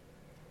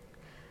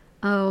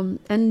 When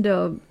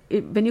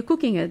you're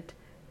cooking it,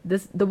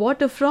 the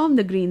water from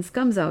the greens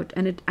comes out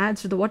and it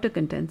adds to the water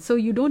content. So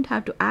you don't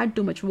have to add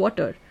too much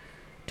water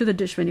to the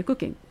dish when you're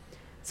cooking.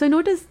 So I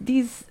noticed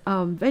these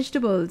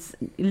vegetables,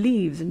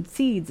 leaves and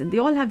seeds, and they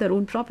all have their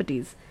own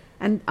properties.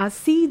 And our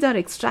seeds are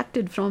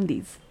extracted from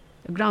these.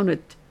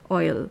 Groundnut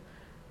oil,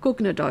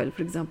 coconut oil,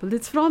 for example,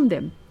 it's from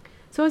them.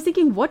 So I was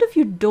thinking, what if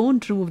you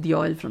don't remove the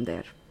oil from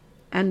there?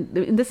 And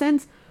in the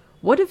sense,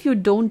 what if you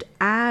don't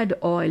add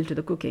oil to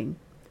the cooking,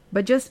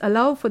 but just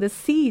allow for the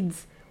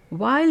seeds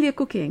while you're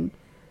cooking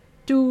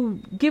to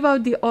give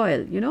out the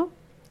oil,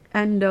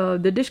 and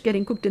the dish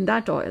getting cooked in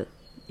that oil.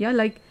 Yeah,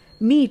 like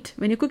meat,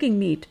 when you're cooking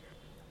meat,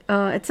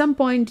 at some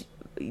point,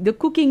 the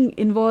cooking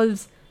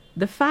involves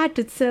the fat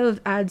itself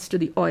adds to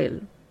the oil.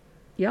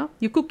 Yeah,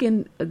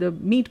 the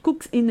meat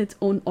cooks in its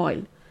own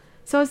oil.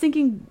 So I was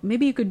thinking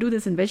maybe you could do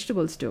this in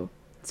vegetables too.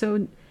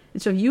 So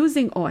instead of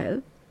using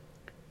oil,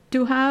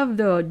 to have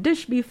the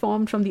dish be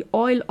formed from the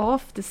oil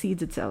of the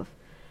seeds itself,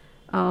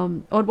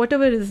 or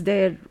whatever is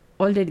there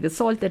already, the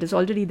salt that is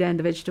already there in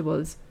the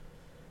vegetables.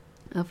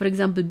 For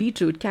example,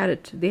 beetroot,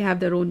 carrot, they have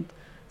their own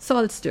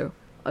salts too,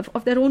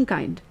 of their own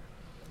kind.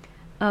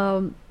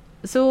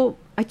 So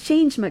I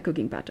changed my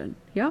cooking pattern,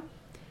 yeah?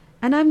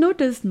 And I've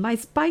noticed my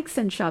spikes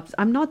and sharps,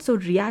 I'm not so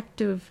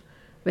reactive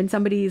when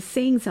somebody is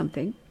saying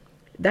something.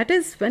 That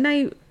is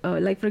when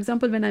like for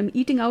example, when I'm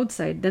eating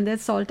outside, then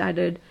there's salt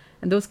added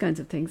and those kinds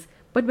of things.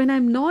 But when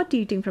I'm not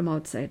eating from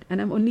outside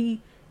and I'm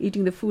only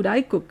eating the food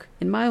I cook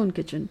in my own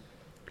kitchen,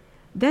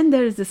 then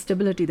there is the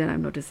stability that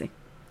I'm noticing.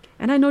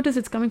 And I notice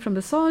it's coming from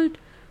the salt,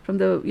 from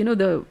the,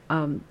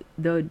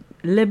 the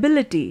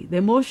lability, the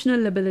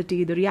emotional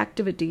lability, the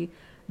reactivity.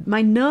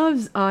 My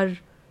nerves are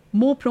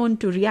more prone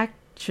to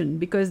reaction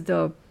because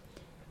the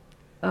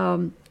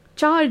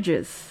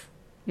charges,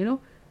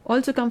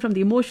 also come from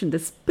the emotion, the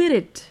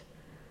spirit.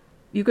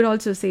 You could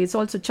also say it's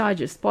also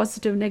charges,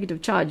 positive,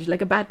 negative charge,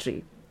 like a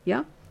battery.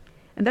 Yeah.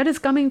 And that is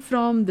coming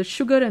from the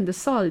sugar and the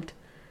salt,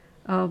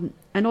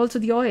 and also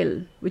the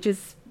oil, which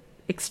is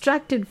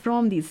extracted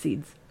from these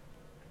seeds.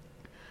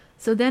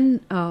 So then,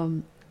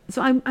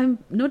 so I'm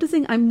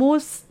noticing I'm more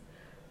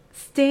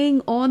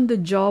staying on the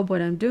job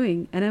what I'm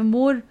doing, and I'm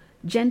more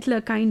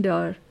gentler,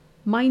 kinder,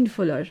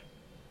 mindfuler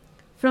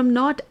from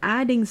not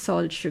adding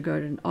salt, sugar,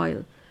 and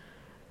oil.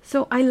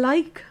 So I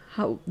like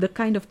how the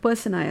kind of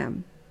person I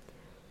am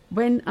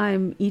when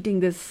I'm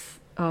eating this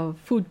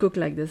food cooked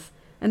like this.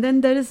 And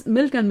then there is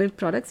milk and milk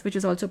products, which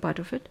is also part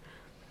of it.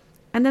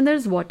 And then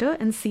there's water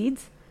and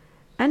seeds.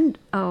 And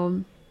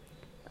so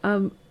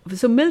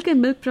milk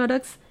and milk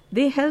products,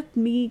 they help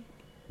me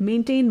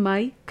maintain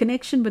my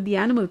connection with the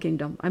animal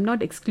kingdom. I'm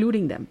not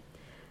excluding them.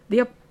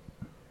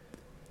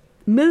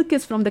 Milk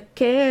is from the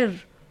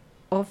care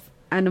of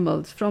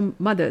animals, from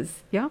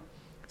mothers. Yeah.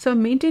 So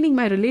I'm maintaining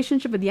my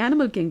relationship with the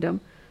animal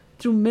kingdom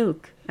through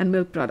milk and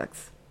milk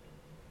products.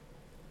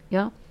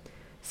 Yeah.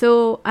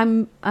 So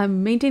I'm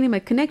maintaining my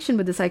connection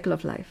with the cycle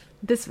of life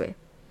this way.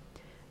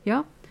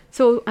 Yeah.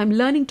 So I'm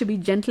learning to be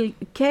gentle,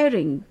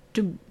 caring,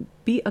 to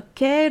be a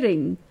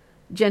caring,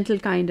 gentle,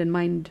 kind, and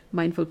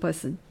mindful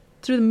person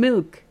through the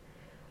milk,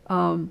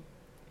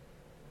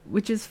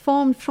 which is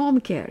formed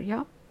from care.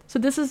 Yeah. So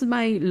this is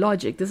my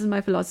logic. This is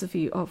my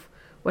philosophy of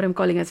what I'm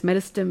calling as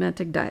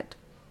meristematic diet.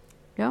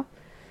 Yeah.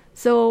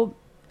 So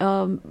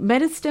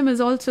meristem is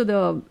also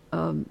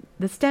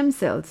the stem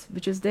cells,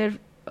 which is there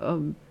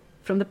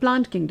from the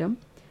plant kingdom,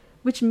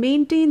 which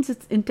maintains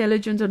its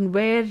intelligence on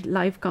where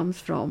life comes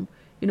from,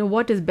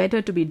 what is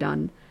better to be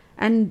done.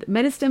 And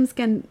meristems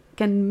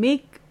can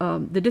make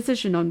the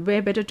decision on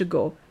where better to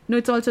go.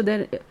 It's also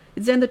there,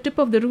 it's on the tip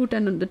of the root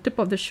and on the tip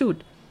of the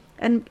shoot,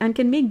 and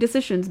can make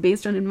decisions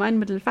based on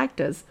environmental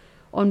factors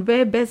on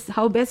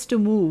how best to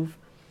move,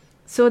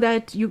 so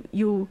that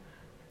you're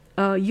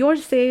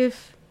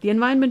safe, the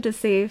environment is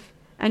safe,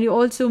 and you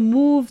also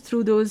move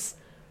through those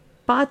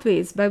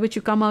pathways by which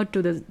you come out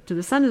to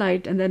the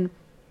sunlight, and then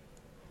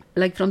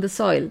like from the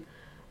soil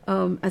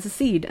as a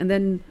seed, and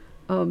then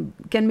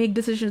can make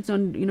decisions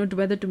on, to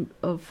whether to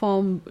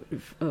form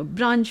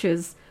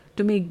branches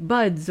to make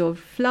buds or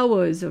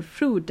flowers or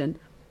fruit, and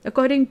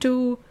according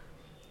to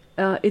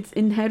its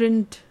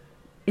inherent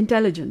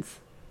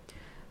intelligence.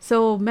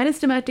 So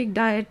meristematic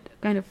diet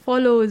kind of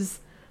follows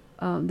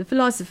the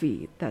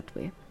philosophy that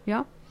way.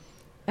 Yeah.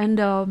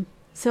 And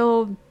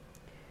so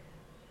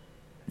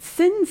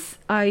since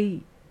I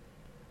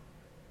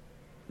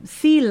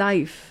see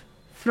life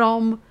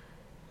from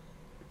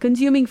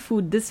consuming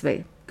food this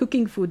way,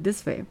 cooking food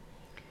this way,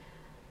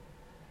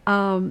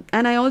 and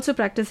I also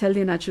practice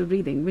healthy and natural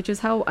breathing, which is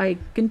how I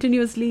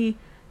continuously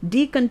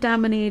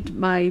decontaminate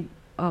my,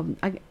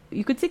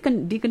 you could say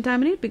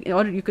decontaminate,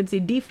 or you could say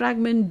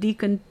defragment,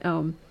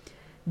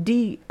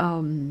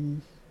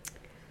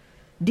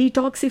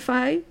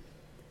 detoxify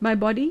my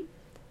body.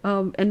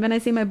 And when I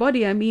say my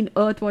body, I mean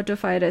earth, water,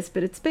 fire, air,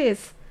 spirit,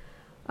 space.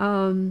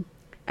 And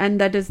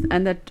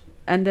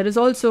there is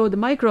also the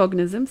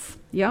microorganisms.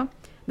 Yeah.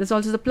 There's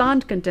also the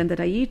plant content that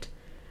I eat.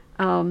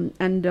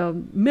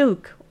 And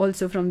milk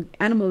also from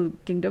animal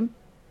kingdom.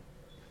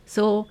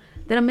 So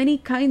there are many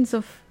kinds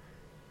of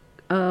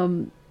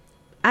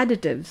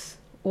additives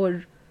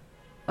or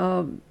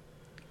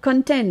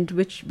content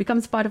which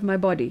becomes part of my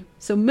body.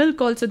 So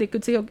milk also, they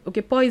could say,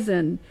 okay,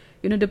 poison,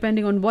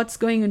 depending on what's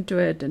going into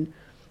it and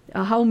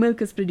how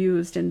milk is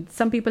produced. And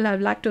some people have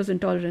lactose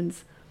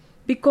intolerance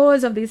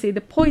because of, they say,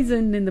 the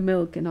poison in the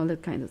milk and all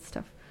that kind of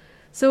stuff.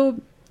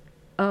 So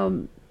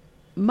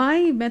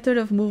my method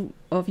of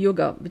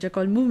yoga, which I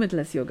call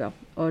movementless yoga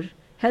or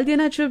healthy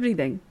and natural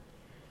breathing,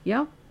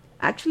 yeah,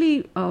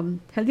 actually healthy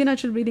and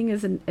natural breathing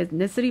is a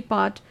necessary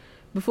part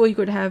before you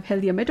could have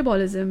healthier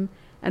metabolism,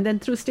 and then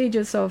through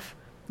stages of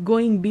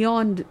going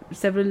beyond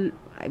several,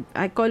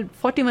 I call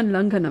 41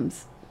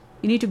 langhanams.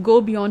 You need to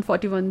go beyond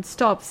 41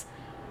 stops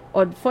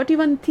or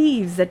 41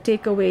 thieves that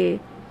take away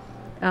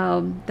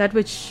that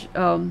which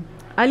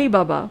Ali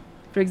Baba,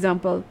 for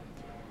example,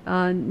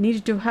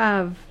 needed to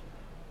have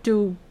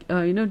to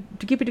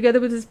to keep it together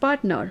with his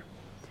partner,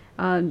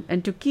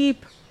 and to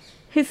keep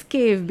his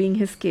cave being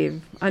his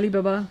cave. Ali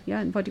Baba, yeah,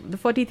 and the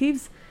 40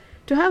 thieves,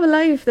 to have a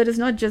life that is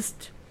not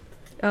just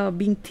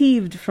being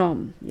thieved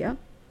from, yeah.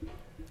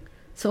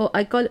 So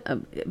I call,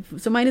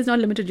 so mine is not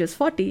limited to just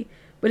 40,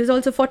 but it's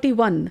also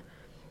 41,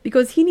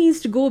 because he needs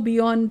to go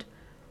beyond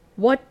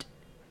what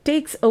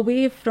takes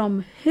away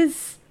from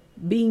his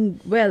being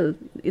well.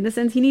 In the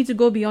sense, he needs to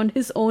go beyond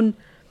his own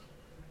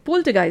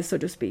poltergeist, so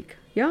to speak,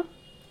 yeah.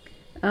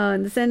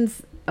 In the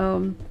sense,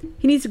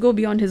 he needs to go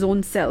beyond his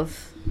own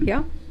self,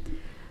 yeah,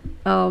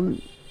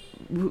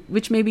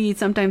 which may be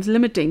sometimes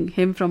limiting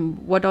him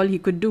from what all he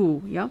could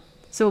do, yeah.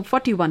 So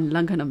 41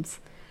 langhanams,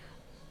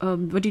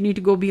 what you need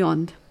to go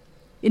beyond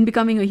in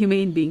becoming a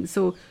humane being.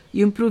 So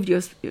you improve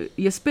your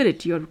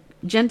spirit, you're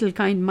gentle,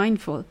 kind,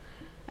 mindful,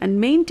 and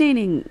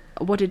maintaining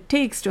what it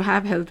takes to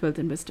have health, wealth,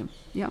 and wisdom,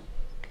 yeah.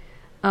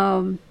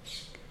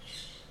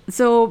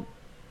 So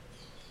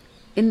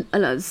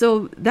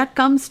that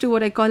comes to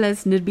what I call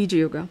as Nirbija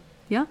Yoga.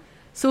 Yeah.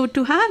 So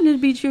to have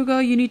Nirbija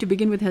Yoga, you need to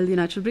begin with healthy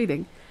natural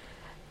breathing.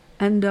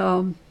 And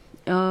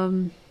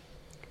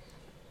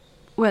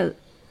well,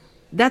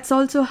 that's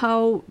also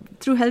how,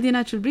 through healthy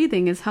natural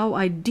breathing, is how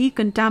I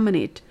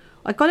decontaminate.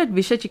 I call it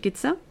Visha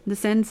Chikitsa, in the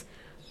sense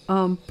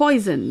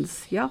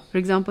poisons. Yeah. For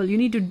example, you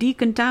need to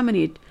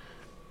decontaminate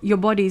your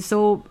body.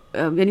 So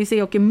when you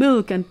say, okay,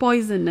 milk and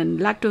poison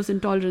and lactose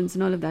intolerance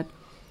and all of that,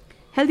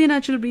 healthy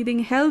natural breathing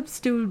helps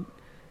to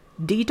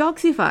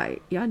detoxify.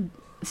 Yeah.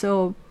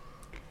 So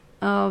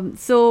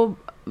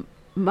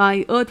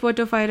my earth,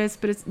 water, fire, air,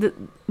 spirits, the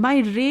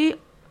ray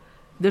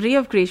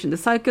of creation, the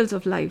cycles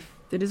of life,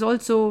 there is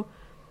also,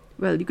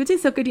 well, you could say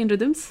circadian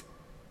rhythms,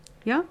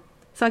 yeah,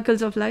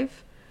 cycles of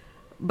life,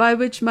 by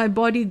which my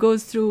body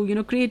goes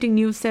through, creating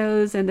new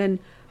cells and then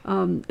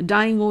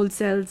dying old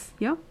cells,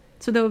 yeah.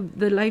 So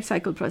the life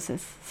cycle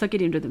process,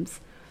 circadian rhythms,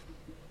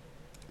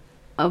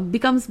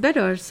 becomes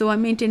better. So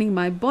I'm maintaining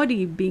my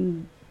body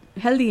being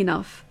healthy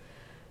enough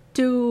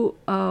to,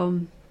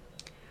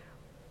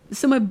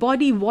 so my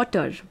body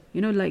water,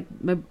 like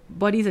my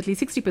body is at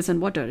least 60%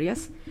 water,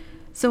 yes.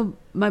 So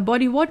my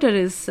body water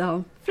is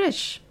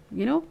fresh,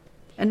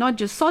 and not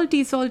just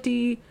salty. So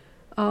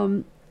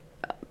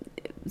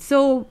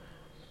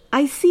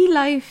I see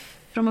life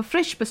from a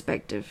fresh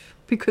perspective,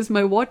 because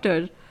my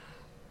water,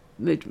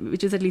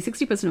 which is at least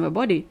 60% of my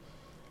body,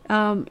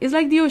 is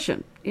like the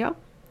ocean, yeah.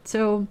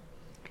 So,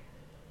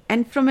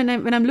 and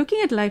when I'm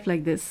looking at life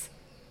like this,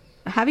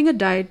 having a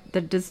diet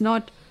that does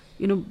not,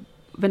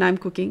 when I'm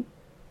cooking,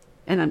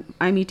 and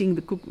I'm eating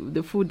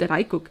the food that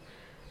I cook,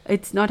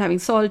 it's not having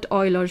salt,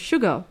 oil, or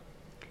sugar.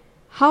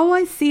 How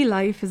I see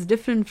life is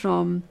different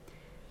from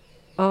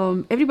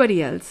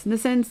everybody else. In the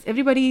sense,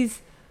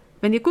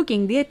 when they're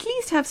cooking, they at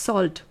least have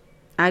salt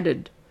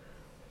added.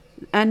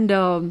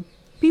 And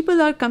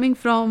people are coming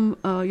from,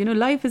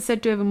 life is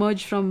said to have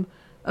emerged from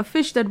a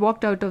fish that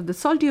walked out of the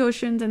salty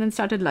oceans and then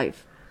started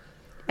life.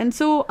 And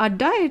so our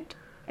diet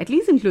at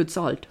least includes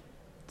salt.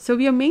 So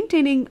we are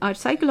maintaining our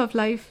cycle of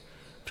life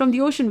from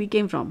the ocean we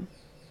came from.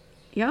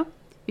 Yeah,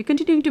 we're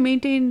continuing to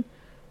maintain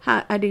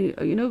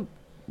adding,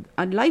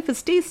 and life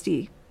is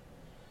tasty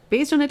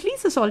based on at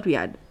least the salt we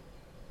add.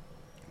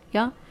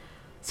 Yeah.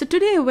 So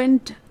today I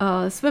went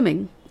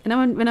swimming,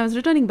 and when I was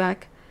returning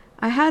back,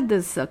 I had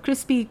this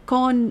crispy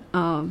corn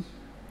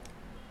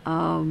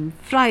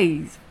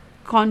fries,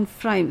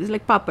 it's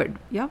like papad,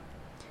 yeah,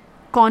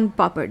 corn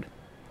papad,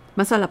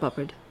 masala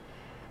papad,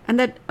 and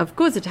that of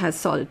course it has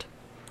salt,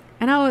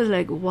 and I was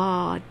like,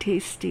 wow,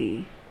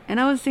 tasty, and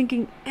I was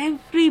thinking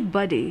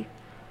everybody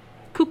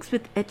cooks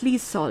with at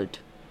least salt,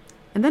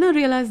 and then I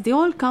realized they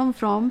all come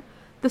from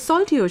the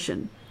salty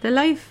ocean. Their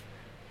life,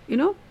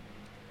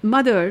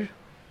 mother,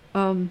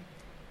 when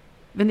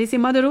they say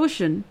mother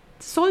ocean,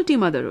 salty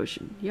mother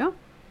ocean, yeah.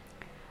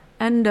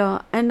 And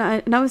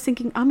I was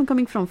thinking, I'm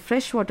coming from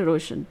freshwater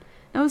ocean.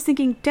 I was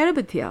thinking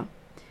Terabithia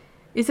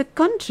is a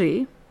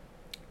country,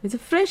 it's a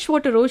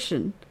freshwater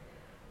ocean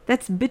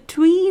that's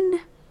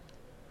between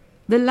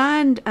the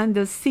land and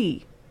the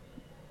sea.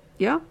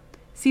 Yeah?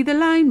 See the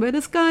line where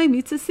the sky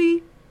meets the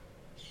sea?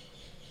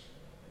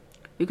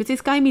 You could say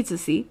sky meets the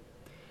sea,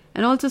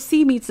 and also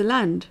sea meets the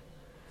land.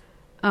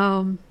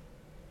 Then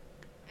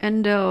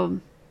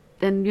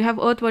you have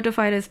earth, water,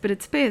 fire, air,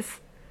 spirit,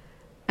 space.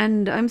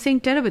 And I'm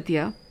saying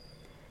Terabithia,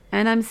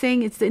 and I'm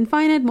saying it's the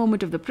infinite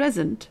moment of the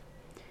present,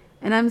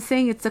 and I'm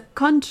saying it's a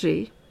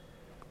country,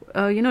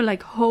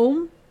 like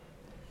home,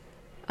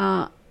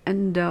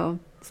 and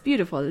it's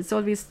beautiful. It's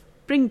always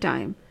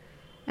springtime.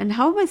 And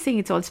how am I saying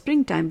it's all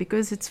springtime?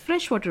 Because it's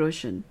freshwater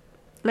ocean.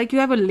 Like you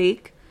have a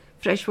lake,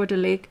 freshwater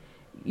lake,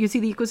 you see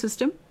the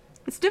ecosystem,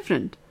 it's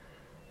different.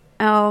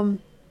 And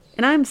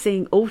I'm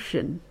saying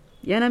ocean,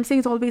 yeah, and I'm saying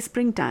it's always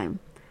springtime.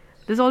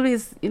 There's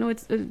always,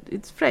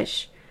 it's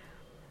fresh.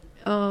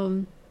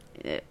 I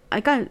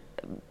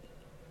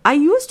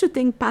used to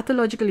think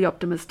pathologically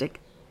optimistic.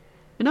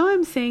 Now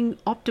I'm saying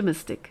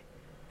optimistic,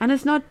 and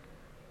it's not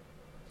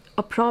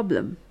a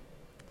problem,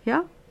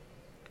 yeah.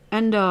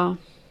 And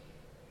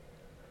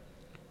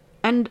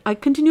I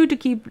continue to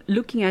keep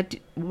looking at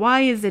why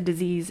is there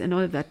disease and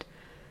all of that.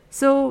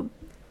 So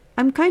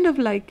I'm kind of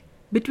like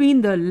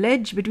between the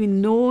ledge,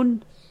 between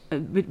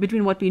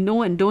what we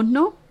know and don't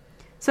know.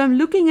 So I'm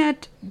looking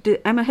at,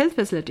 I'm a health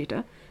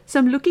facilitator, so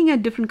I'm looking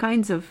at different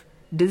kinds of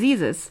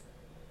diseases.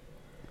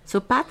 So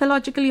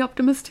pathologically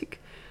optimistic.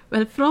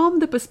 Well, from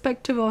the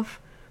perspective of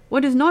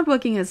what is not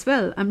working as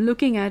well, I'm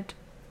looking at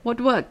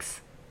what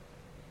works.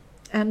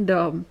 And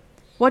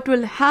what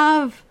will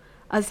have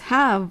us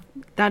have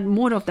that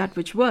more of that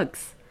which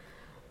works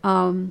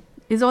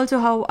is also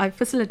how I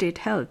facilitate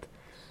health.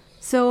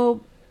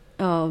 So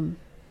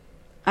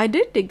I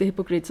did take the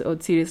Hippocrates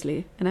Oath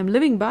seriously, and I'm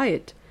living by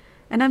it,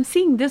 and I'm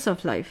seeing this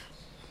of life.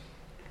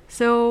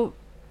 So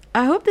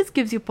I hope this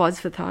gives you pause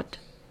for thought.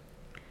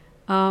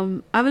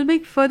 I will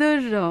make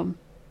further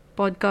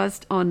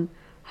podcast on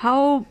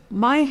how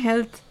my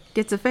health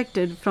gets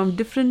affected from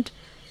different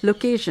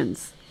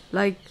locations.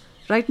 Like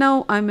right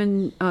now I'm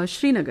in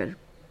Srinagar,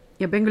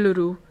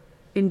 Bengaluru,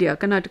 India,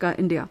 Karnataka,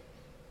 India.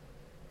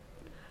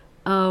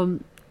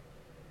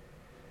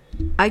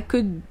 I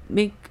could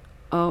make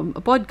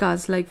a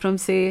podcast like from,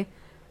 say,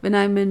 when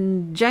I'm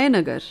in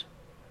Jayanagar,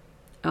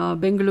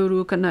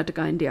 Bengaluru,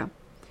 Karnataka, India.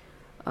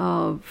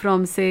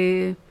 From,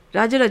 say,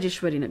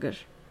 Rajarajeshwari Nagar,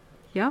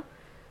 yeah,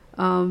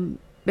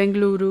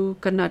 Bengaluru,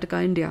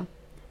 Karnataka, India.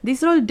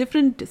 These are all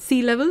different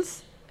sea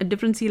levels, at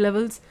different sea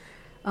levels.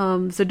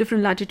 So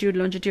different latitude,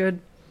 longitude,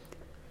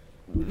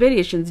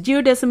 variations.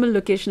 Geodecimal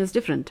location is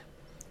different.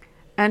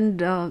 And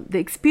the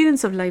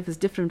experience of life is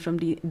different from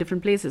the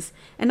different places.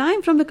 And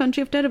I'm from the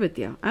country of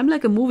Terabithia. I'm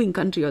like a moving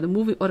country or a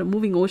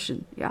moving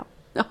ocean. Yeah.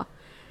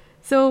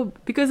 So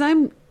because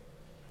I'm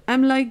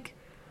like,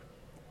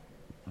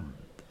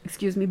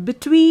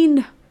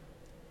 between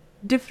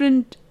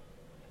different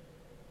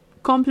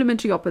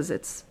complementary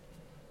opposites.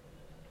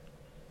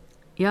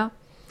 Yeah.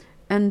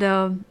 And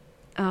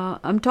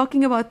I'm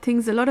talking about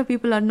things a lot of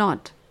people are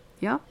not.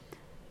 Yeah.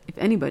 If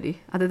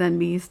anybody other than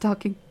me is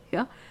talking.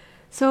 Yeah.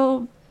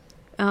 So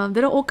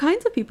there are all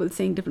kinds of people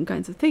saying different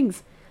kinds of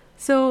things.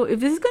 So if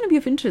this is going to be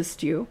of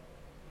interest to you,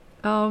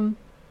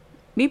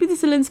 maybe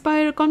this will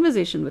inspire a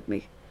conversation with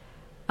me.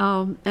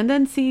 And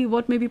then see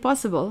what may be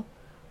possible,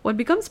 what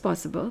becomes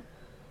possible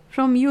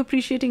from you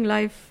appreciating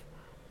life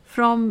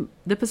from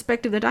the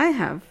perspective that I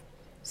have.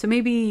 So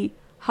maybe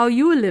how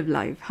you live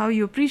life, how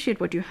you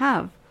appreciate what you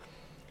have,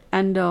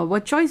 and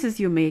what choices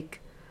you make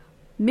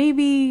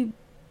maybe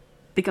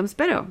becomes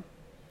better.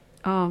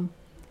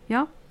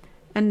 Yeah.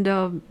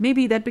 And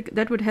maybe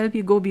that would help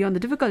you go beyond the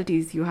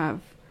difficulties you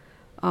have,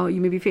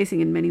 you may be facing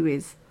in many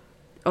ways,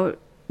 or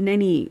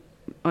many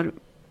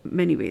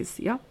ways,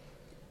 yeah,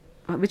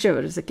 whichever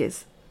is the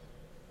case.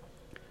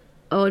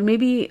 Or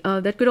maybe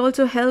that could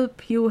also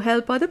help you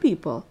help other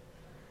people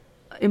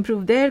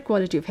improve their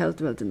quality of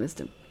health, wealth, and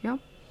wisdom. Yeah.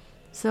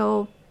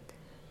 So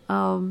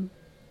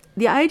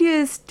the idea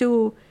is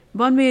to,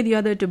 one way or the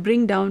other, to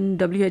bring down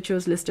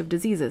WHO's list of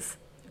diseases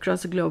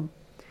across the globe.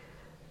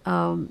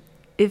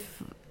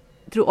 If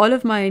through all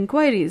of my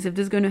inquiries, if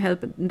this is going to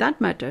help in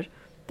that matter,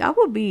 that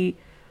would be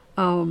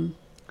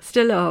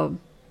still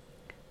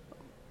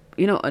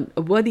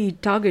a worthy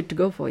target to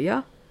go for.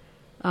 Yeah.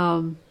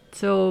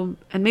 So,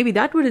 and maybe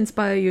that would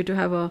inspire you to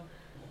have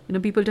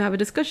people to have a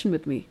discussion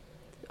with me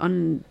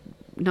on,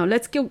 now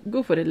let's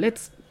go for it.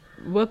 Let's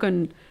work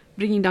on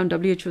bringing down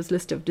WHO's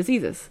list of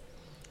diseases.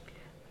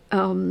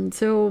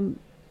 So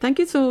thank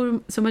you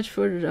so much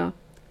for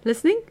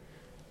listening.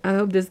 I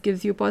hope this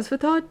gives you pause for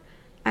thought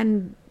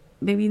and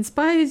maybe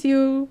inspires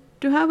you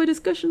to have a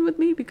discussion with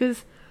me,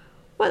 because,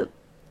 well,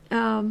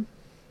 then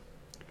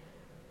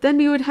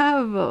we would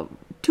have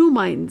two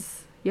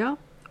minds, yeah,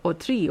 or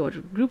three, or a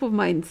group of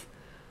minds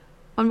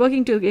on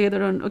working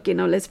together on, okay,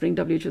 now let's bring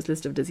WHO's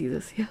list of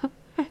diseases. Yeah,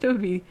 that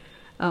would be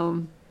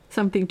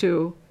something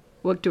to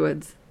work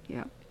towards.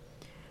 Yeah.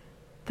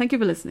 Thank you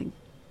for listening.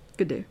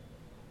 Good day.